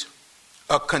is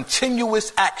a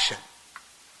continuous action.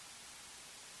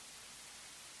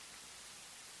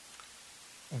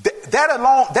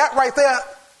 That right there,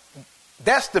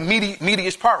 that's the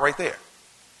meatiest part right there.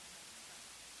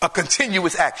 A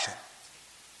continuous action.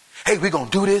 Hey, we're going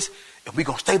to do this and we're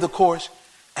going to stay the course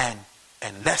and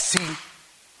let's see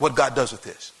what God does with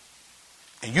this.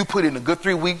 And you put in a good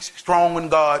 3 weeks, strong in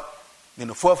God. In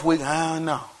the 4th week, I don't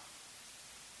know.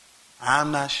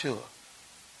 I'm not sure.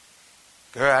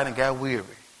 Girl, I done got weary.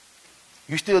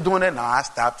 You still doing that? No, I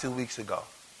stopped 2 weeks ago.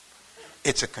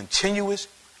 It's a continuous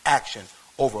action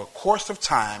over a course of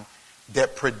time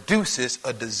that produces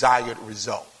a desired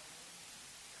result.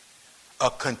 A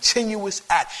continuous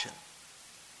action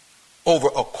over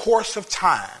a course of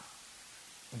time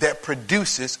that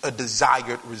produces a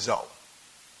desired result.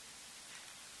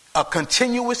 A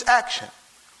continuous action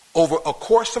over a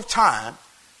course of time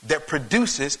that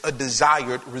produces a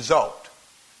desired result.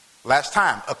 Last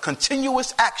time, a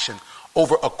continuous action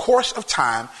over a course of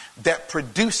time that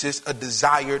produces a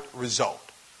desired result.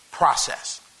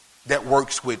 Process that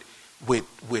works with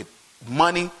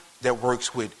money, that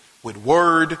works with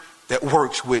word, that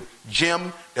works with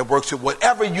gym, that works with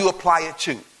whatever you apply it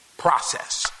to.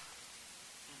 Process.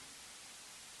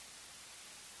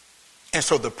 And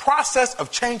so the process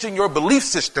of changing your belief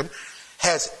system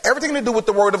has everything to do with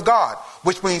the Word of God,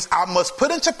 which means I must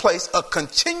put into place a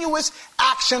continuous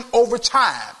action over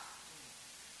time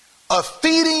of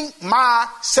feeding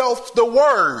myself the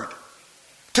Word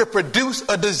to produce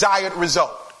a desired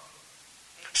result.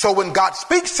 So when God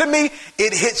speaks to me,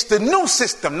 it hits the new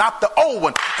system, not the old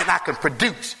one, and I can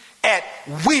produce at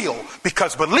will,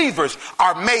 because believers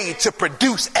are made to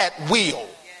produce at will.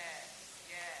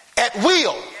 At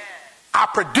will. I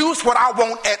produce what I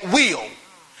want at will.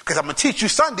 Because I'm going to teach you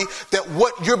Sunday that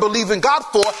what you're believing God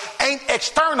for ain't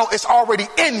external, it's already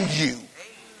in you.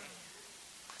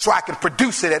 So I can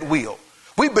produce it at will.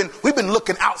 We've been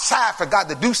looking outside for God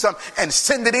to do something and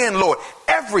send it in, Lord.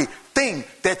 Everything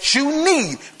that you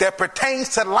need that pertains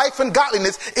to life and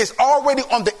godliness is already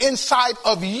on the inside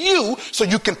of you, so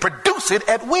you can produce it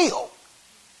at will.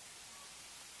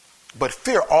 But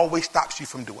fear always stops you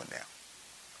from doing that.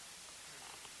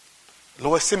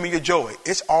 Lord, send me your joy.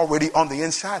 It's already on the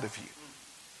inside of you.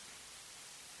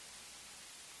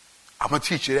 I'm going to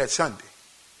teach you that Sunday.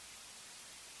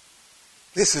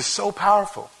 This is so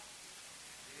powerful.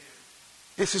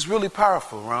 This is really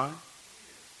powerful, Ron.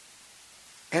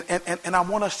 And I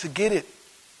want us to get it.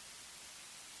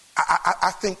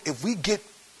 I think if we get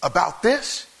about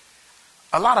this,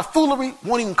 a lot of foolery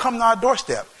won't even come to our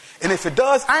doorstep. And if it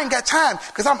does, I ain't got time,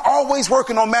 because I'm always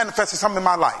working on manifesting something in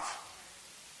my life.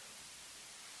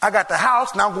 I got the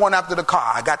house, now I'm going after the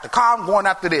car. I got the car, I'm going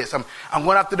after this. I'm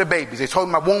going after the babies. They told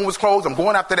me my womb was closed, I'm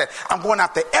going after that. I'm going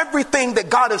after everything that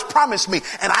God has promised me.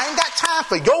 And I ain't got time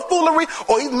for your foolery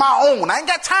or even my own. I ain't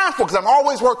got time for it, because I'm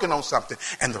always working on something.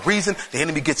 And the reason the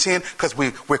enemy gets in, because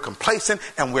we're complacent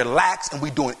and we're lax and we're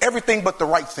doing everything but the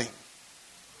right thing.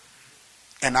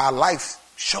 And our life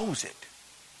shows it.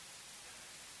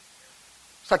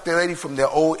 It's like the lady from the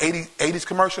old 80s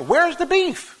commercial. Where's the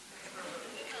beef?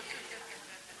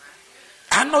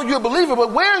 I know you're a believer,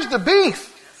 but where's the beef?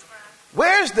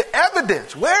 Where's the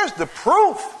evidence? Where's the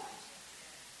proof?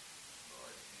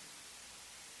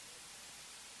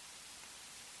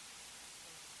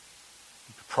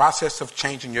 The process of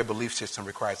changing your belief system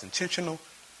requires intentional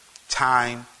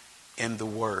time in the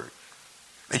Word.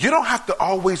 And you don't have to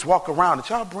always walk around. Did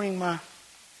y'all bring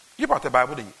you brought the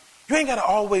Bible, didn't you? You ain't got to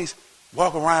always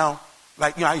walk around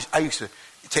like, I used to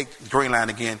take the Green Line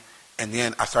again, and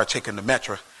then I started taking the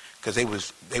Metro, because they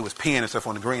was peeing and stuff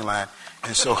on the Green Line,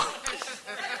 and so,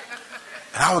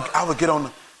 and I would get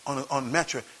on the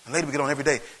Metro, and lady would get on every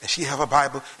day, and she have a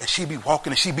Bible, and she be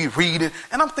walking, and she be reading,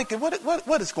 and I'm thinking,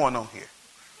 what is going on here?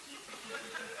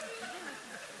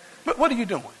 What are you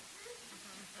doing?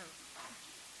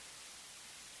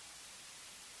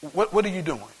 What are you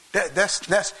doing?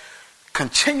 That's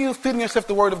continue feeding yourself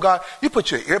the Word of God. You put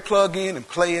your earplug in and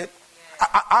play it.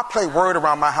 I play Word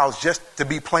around my house just to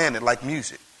be playing it like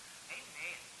music.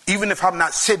 Even if I'm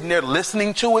not sitting there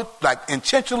listening to it, like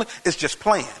intentionally, it's just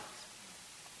playing.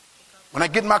 When I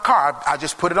get in my car, I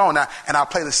just put it on and I'll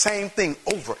play the same thing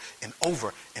over and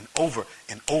over and over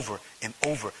and over and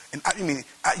over. And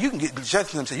you can get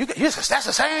judged and say, that's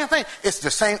the same thing. It's the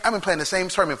same. I've been playing the same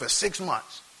sermon for 6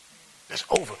 months. Just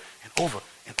over and over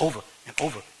and over and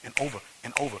over and over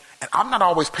and over. And I'm not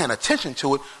always paying attention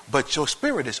to it, but your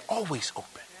spirit is always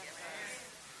open.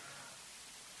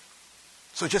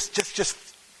 So just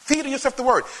feed yourself the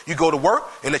Word. You go to work,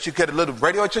 and let you get a little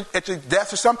radio at your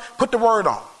desk or something, put the Word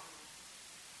on.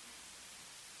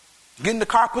 Get in the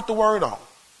car, put the Word on.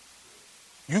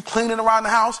 You cleaning around the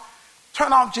house,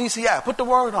 turn off GCI, put the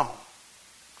Word on.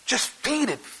 Just feed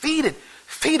it, feed it,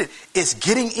 feed it. It's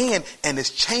getting in, and it's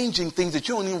changing things that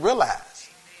you don't even realize.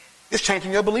 It's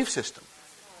changing your belief system.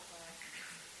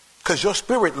 Because your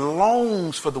spirit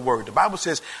longs for the Word. The Bible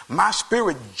says, my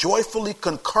spirit joyfully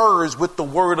concurs with the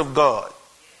Word of God.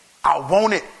 I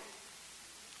want it.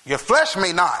 Your flesh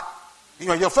may not.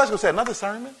 Your flesh will say, another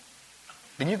sermon?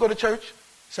 Didn't you go to church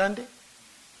Sunday?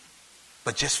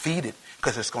 But just feed it,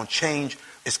 because it's going to change.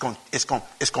 It's going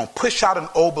to push out an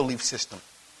old belief system.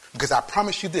 Because I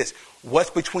promise you this,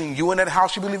 what's between you and that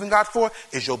house you believe in God for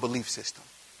is your belief system.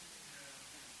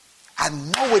 I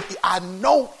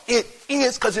know it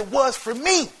is, because it was for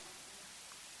me.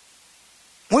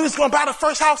 When we was going to buy the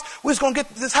first house, we was going to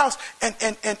get this house. And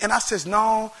I says,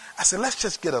 no. I said, let's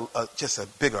just get just a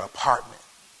bigger apartment.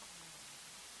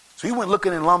 So we went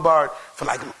looking in Lombard for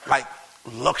like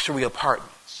luxury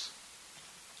apartments.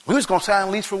 We was going to sign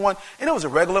a lease for one, and it was a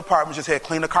regular apartment, just had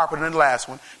cleaner carpet than the last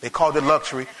one. They called it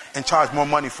luxury and charged more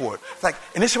money for it. It's like,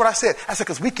 and this is what I said. I said,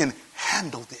 because we can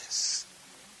handle this.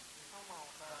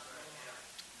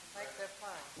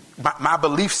 My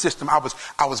belief system, I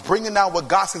was bringing down what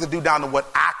God said to do down to what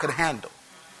I could handle.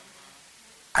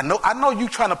 I know you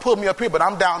trying to pull me up here, but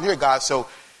I'm down here, God, so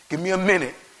give me a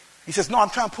minute. He says, no, I'm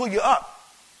trying to pull you up.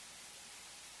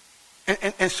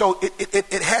 And so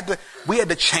we had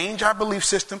to change our belief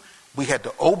system. We had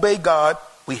to obey God.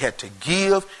 We had to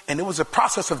give. And it was a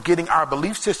process of getting our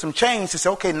belief system changed to say,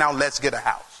 okay, now let's get a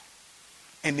house.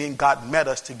 And then God met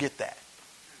us to get that.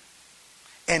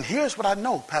 And here's what I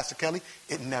know, Pastor Kelly,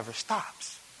 it never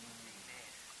stops.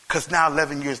 Because now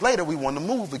 11 years later, we want to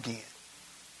move again.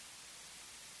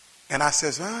 And I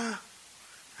says, I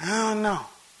don't know.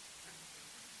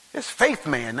 It's faith,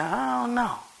 man. I don't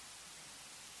know.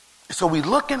 So we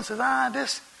look and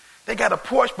says, they got a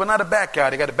porch but not a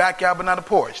backyard. They got a backyard but not a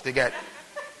porch. They got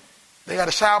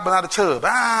a shower but not a tub.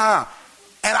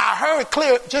 And I heard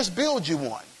clear, just build you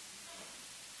one.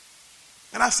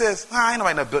 And I says, ain't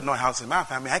nobody never built no house in my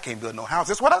family. I can't build no house.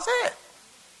 That's what I said.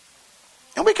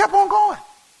 And we kept on going.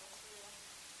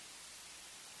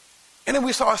 And then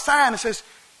we saw a sign that says,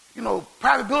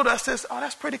 private builder. I says, oh,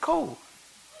 that's pretty cool.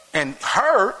 And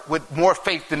her, with more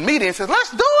faith than me, then says,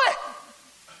 let's do it.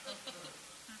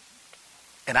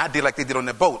 And I did like they did on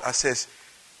that boat. I says,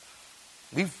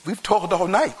 we've talked all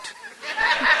night.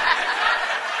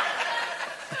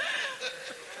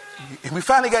 And we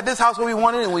finally got this house where we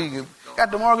wanted, and we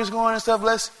got the mortgage going and stuff.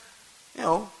 Let's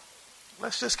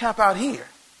just camp out here.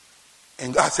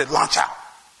 And God said, launch out.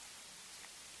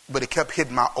 But it kept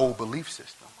hitting my old belief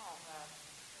system,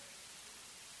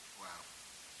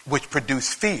 which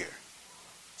produced fear.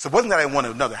 So it wasn't that I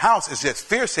wanted another house. It's just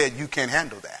fear said, you can't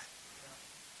handle that.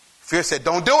 Fear said,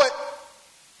 don't do it.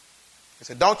 He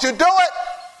said, don't you do it.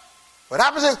 What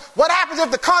happens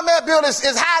if the ComEd bill is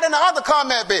higher than the other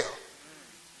ComEd bill?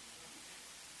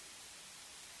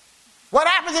 What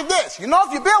happens if this? If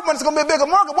you build one, it's going to be a bigger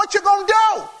mortgage. What you going to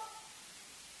do?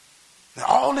 Now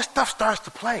all this stuff starts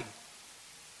to play.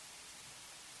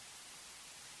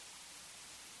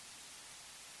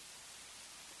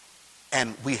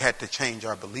 And we had to change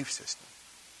our belief system.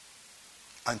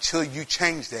 Until you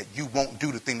change that, you won't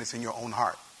do the thing that's in your own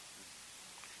heart.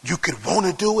 You could want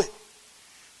to do it.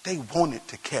 They wanted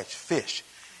to catch fish.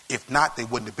 If not, they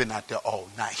wouldn't have been out there all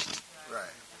night.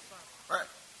 Right.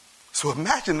 So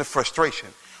imagine the frustration.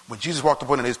 When Jesus walked up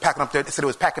on it, they was packing up there. They said they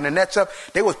was packing the nets up.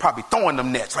 They was probably throwing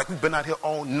them nets. Like, we've been out here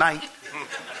all night.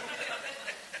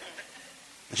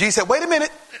 Jesus said, wait a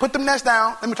minute. Put them nets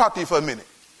down. Let me talk to you for a minute.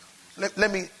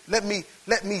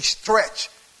 Let me stretch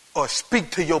or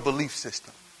speak to your belief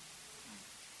system.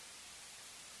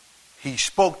 He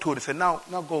spoke to it and said, no,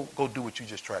 go do what you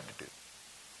just tried to do.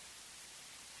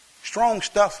 Strong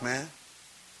stuff, man.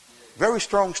 Very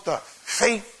strong stuff.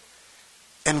 Faith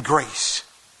and grace.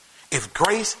 If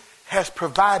grace has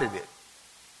provided it,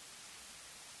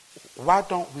 why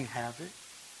don't we have it?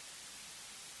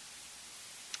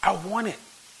 I want it.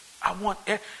 I want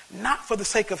it, not for the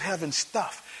sake of having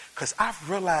stuff. Because I've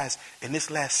realized in this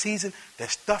last season that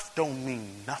stuff don't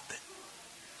mean nothing.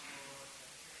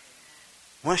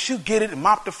 Once you get it and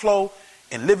mop the floor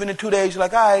and live in it 2 days, you're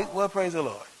like, all right, well, praise the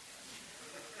Lord.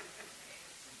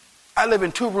 I live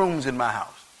in 2 rooms in my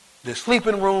house. The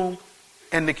sleeping room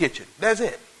and the kitchen. That's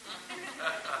it.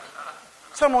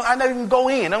 I never even go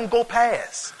in. I don't go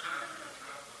past.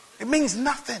 It means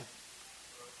nothing.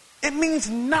 It means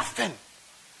nothing.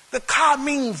 The car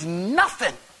means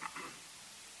nothing.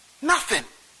 Nothing.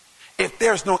 If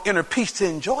there's no inner peace to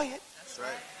enjoy it. That's right.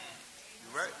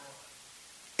 You're right.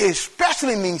 It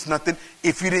especially means nothing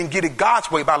if you didn't get it God's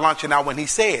way by launching out when he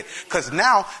said. Because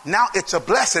now it's a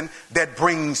blessing that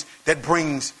brings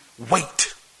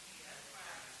weight.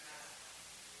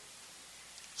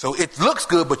 So it looks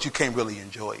good, but you can't really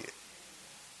enjoy it.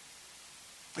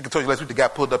 I told you last week the guy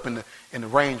pulled up in the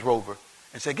Range Rover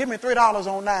and said, give me $3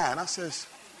 on 9. I says,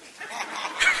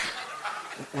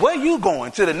 where you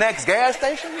going? To the next gas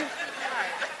station?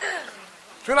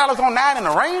 $3 on 9 in the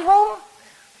Range Rover?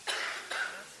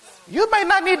 You may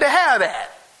not need to have that.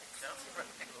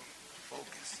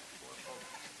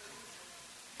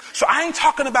 So I ain't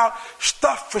talking about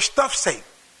stuff for stuff's sake.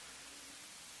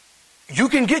 You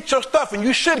can get your stuff and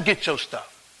you should get your stuff.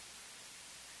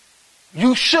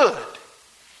 You should.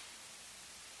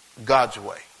 God's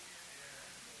way.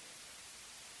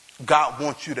 God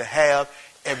wants you to have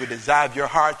every desire of your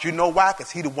heart. You know why?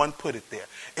 Because he the one put it there.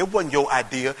 It wasn't your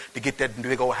idea to get that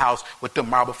big old house with the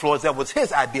marble floors. That was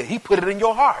his idea. He put it in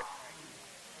your heart.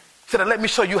 He said, let me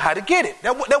show you how to get it.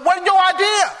 That wasn't your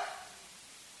idea.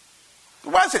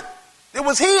 It wasn't. It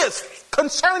was his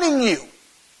concerning you.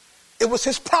 It was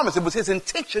his promise. It was his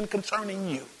intention concerning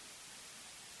you.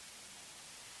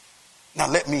 Now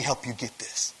let me help you get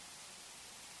this.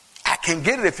 I can't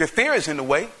get it if your fear is in the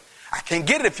way. I can't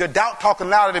get it if your doubt talking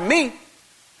louder than me.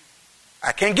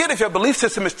 I can't get it if your belief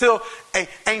system is still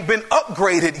ain't been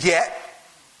upgraded yet.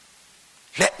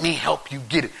 Let me help you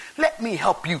get it. Let me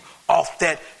help you off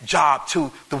that job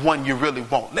to the one you really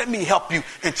want. Let me help you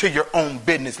into your own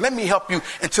business. Let me help you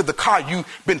into the car you've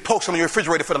been posting on your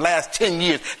refrigerator for the last 10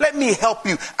 years. Let me help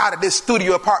you out of this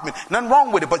studio apartment. Nothing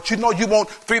wrong with it, but you know you want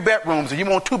 3 bedrooms and you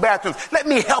want 2 bathrooms. Let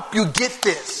me help you get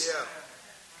this. Yeah.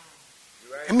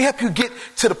 Let me help you get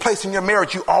to the place in your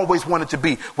marriage you always wanted to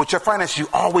be. With your finances you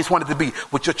always wanted to be.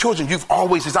 With your children you've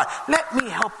always desired. Let me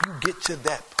help you get to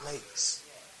that place.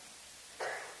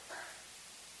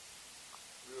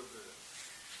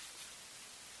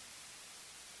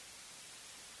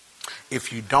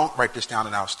 If you don't, write this down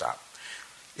and I'll stop.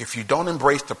 If you don't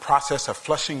embrace the process of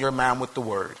flushing your mind with the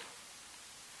word,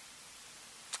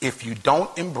 if you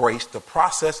don't embrace the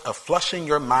process of flushing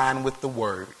your mind with the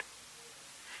word,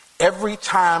 every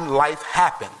time life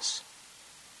happens,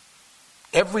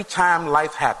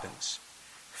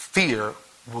 fear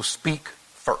will speak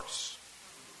first.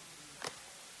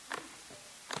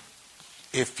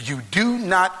 If you do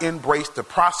not embrace the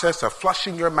process of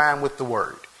flushing your mind with the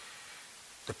word,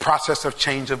 the process of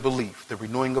change of belief, the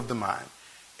renewing of the mind,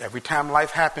 every time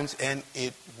life happens, and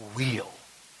it will,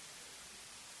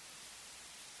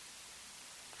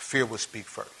 fear will speak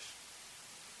first.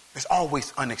 It's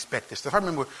always unexpected stuff. I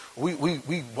remember we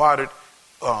watered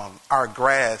our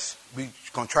grass. We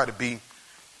gonna try to be,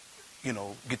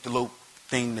 get the little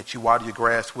thing that you water your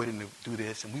grass with and do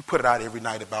this. And we put it out every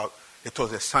night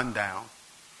towards at sundown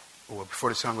or before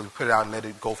the sun goes. We put it out and let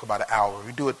it go for about an hour.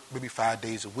 We do it maybe 5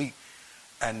 days a week.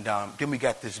 And then we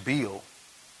got this bill.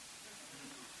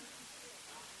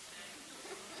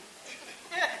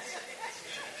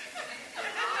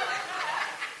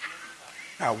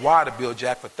 Now, water bill,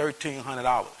 Jack, for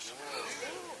 $1,300.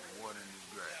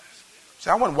 See,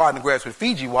 I wasn't watering the grass with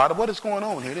Fiji water. What is going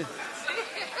on here?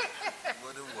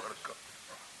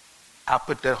 I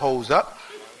put that hose up.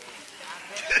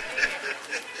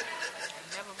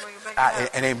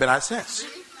 It ain't been out since.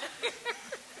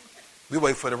 We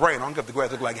wait for the rain. I don't get the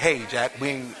grass look like, hey, Jack, we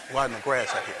ain't watering the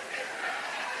grass out here.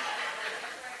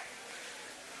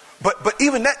 But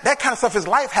even that kind of stuff is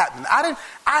life happening. I didn't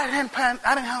have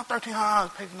 $1,300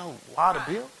 to pay for no water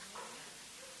bill.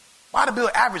 Water bill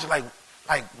average like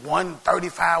 $135,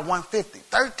 $150.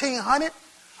 $1,300?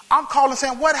 I'm calling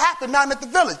saying, what happened down at the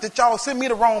village? Did y'all send me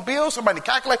the wrong bill? Somebody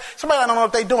calculate. Somebody I don't know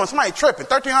what they doing. Somebody tripping.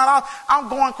 $1,300. I'm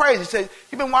going crazy. Say,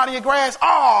 you been watering your grass?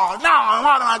 Oh no, I'm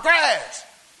watering my grass.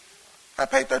 I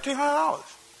paid $1,300.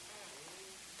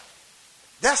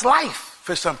 That's life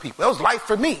for some people. That was life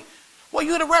for me. Well,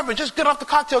 you're the reverend. Just get off the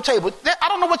cocktail table. I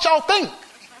don't know what y'all think.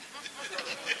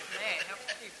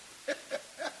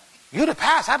 You're the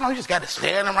pastor. I don't know. You just got to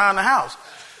stand around the house.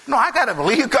 No, I got to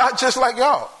believe God just like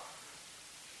y'all.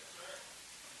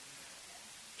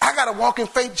 I got to walk in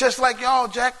faith just like y'all,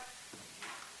 Jack.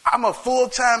 I'm a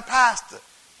full-time pastor.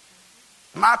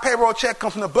 My payroll check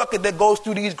comes from the bucket that goes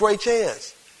through these gray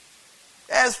chairs.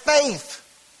 That's faith.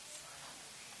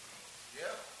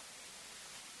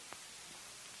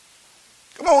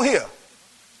 Come on here.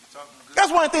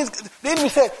 That's one of the things the enemy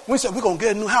said. When we said we're going to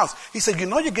get a new house, he said,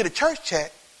 you get a church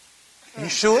check. You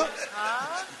sure?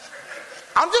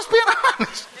 I'm just being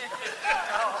honest.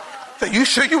 So you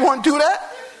sure you want to do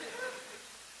that?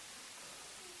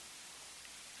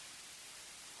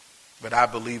 But I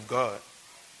believe God.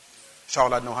 That's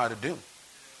all I know how to do.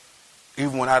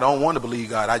 Even when I don't want to believe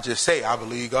God, I just say I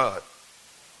believe God.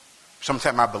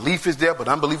 Sometimes my belief is there, but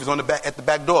unbelief is at the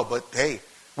back door. But hey,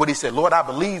 what he said, Lord, I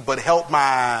believe, but help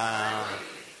my...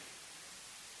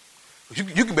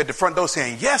 You can be at the front door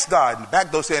saying, yes, God, and the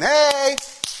back door saying, hey.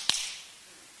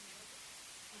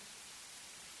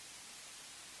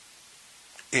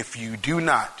 If you do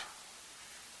not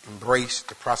embrace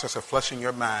the process of flushing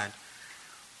your mind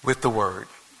with the word,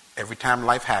 every time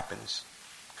life happens,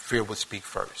 fear will speak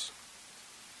first.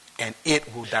 And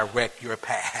it will direct your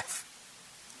path.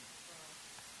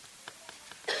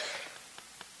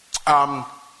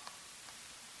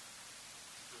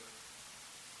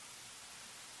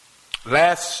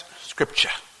 Last scripture.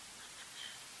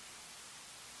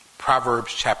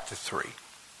 Proverbs chapter 3.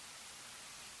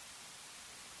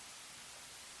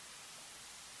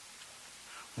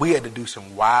 We had to do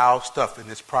some wild stuff in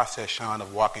this process, Sean,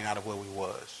 of walking out of where we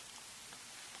was.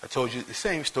 I told you the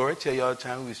same story. I tell you all the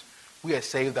time. We had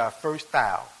saved our first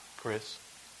thou, Chris.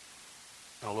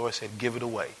 And the Lord said, give it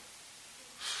away.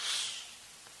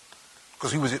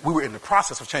 Because we were in the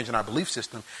process of changing our belief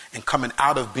system and coming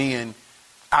out of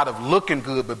looking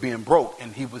good but being broke.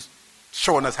 And he was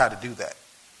showing us how to do that.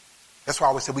 That's why I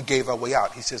always said we gave our way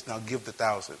out. He says, now give the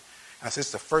 1,000. And I said,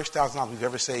 it's the first $1,000 we've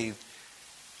ever saved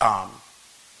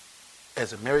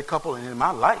as a married couple and in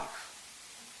my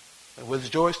life. And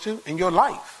was yours too? In your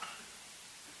life.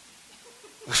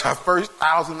 It was our first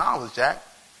 $1,000, Jack.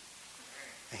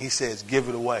 And he says, give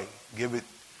it away. Give it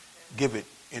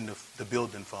in the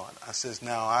building fund. I says,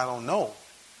 now I don't know.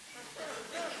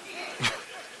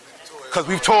 Because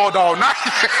we've toiled all night.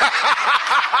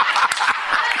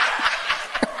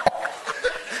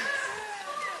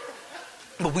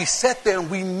 But we sat there and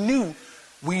we knew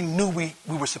we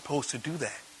were supposed to do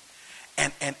that.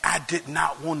 And I did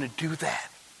not want to do that.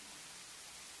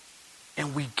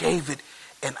 And we gave it,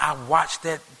 and I watched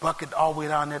that bucket all the way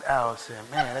down that aisle and said,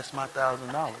 man, that's my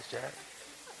 $1,000, Jack.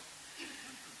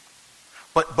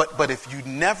 But if you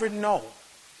never know,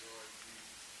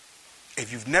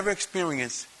 if you've never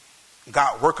experienced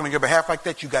God working on your behalf like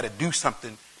that, you got to do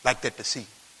something like that to see.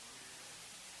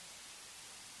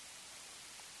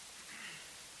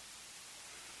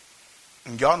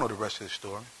 And y'all know the rest of the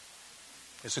story.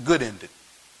 It's a good ending.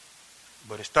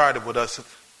 But it started with us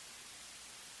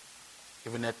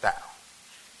giving that $1,000.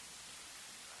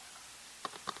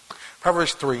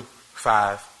 Proverbs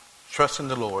 3:5. Trust in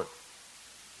the Lord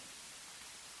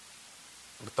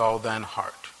with all thine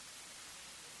heart.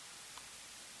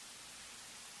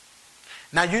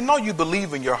 Now you know you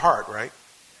believe in your heart, right?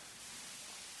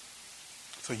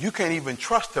 So you can't even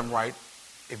trust him right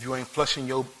if you ain't flushing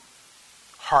your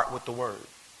heart with the word.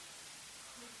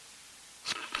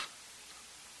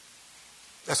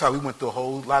 That's why we went through a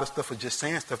whole lot of stuff of just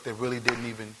saying stuff that really didn't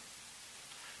even.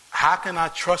 How can I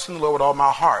trust in the Lord with all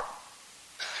my heart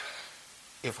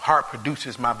if heart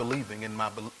produces my believing and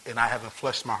I haven't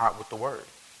flushed my heart with the word?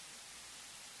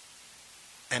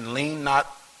 And lean not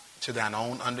to thine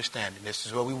own understanding. This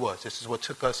is where we was. This is what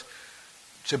took us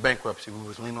to bankruptcy. We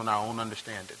was leaning on our own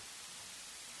understanding.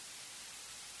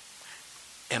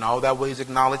 In all thy ways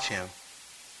acknowledge him,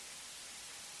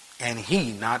 and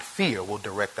he, not fear, will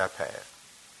direct thy path.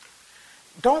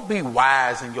 Don't be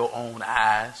wise in your own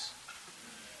eyes.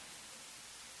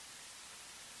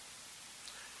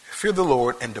 Fear the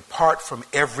Lord and depart from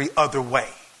every other way.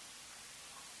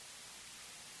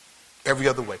 Every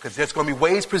other way. Because there's going to be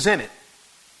ways presented.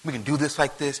 We can do this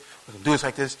like this. We can do this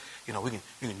like this. You know, we can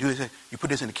do this. You put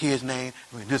this in the kid's name.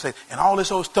 We can do this like, and all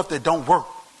this old stuff that don't work.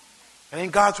 It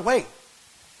ain't God's way.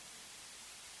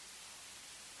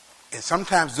 And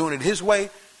sometimes doing it his way,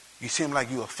 you seem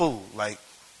like you're a fool. Like,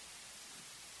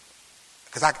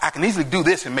 because I can easily do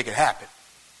this and make it happen.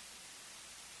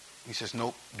 He says,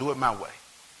 nope, do it my way.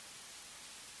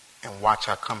 And watch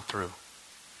I come through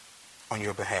on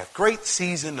your behalf. Great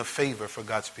season of favor for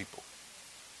God's people.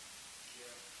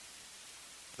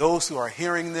 Those who are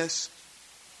hearing this,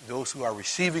 those who are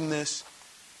receiving this,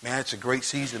 man, it's a great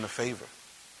season of favor.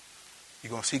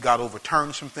 You're going to see God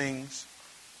overturn some things.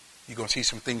 You're going to see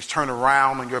some things turn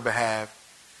around on your behalf.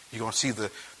 You're going to see the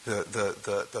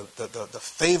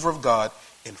favor of God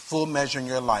in full measure in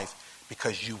your life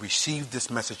because you received this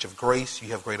message of grace. You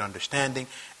have great understanding.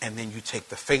 And then you take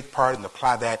the faith part and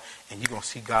apply that. And you're going to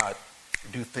see God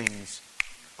do things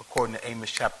according to Amos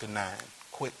chapter 9.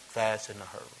 Quick, fast, in a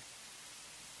hurry.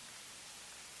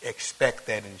 Expect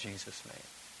that in Jesus' name.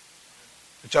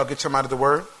 Did y'all get some out of the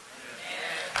word?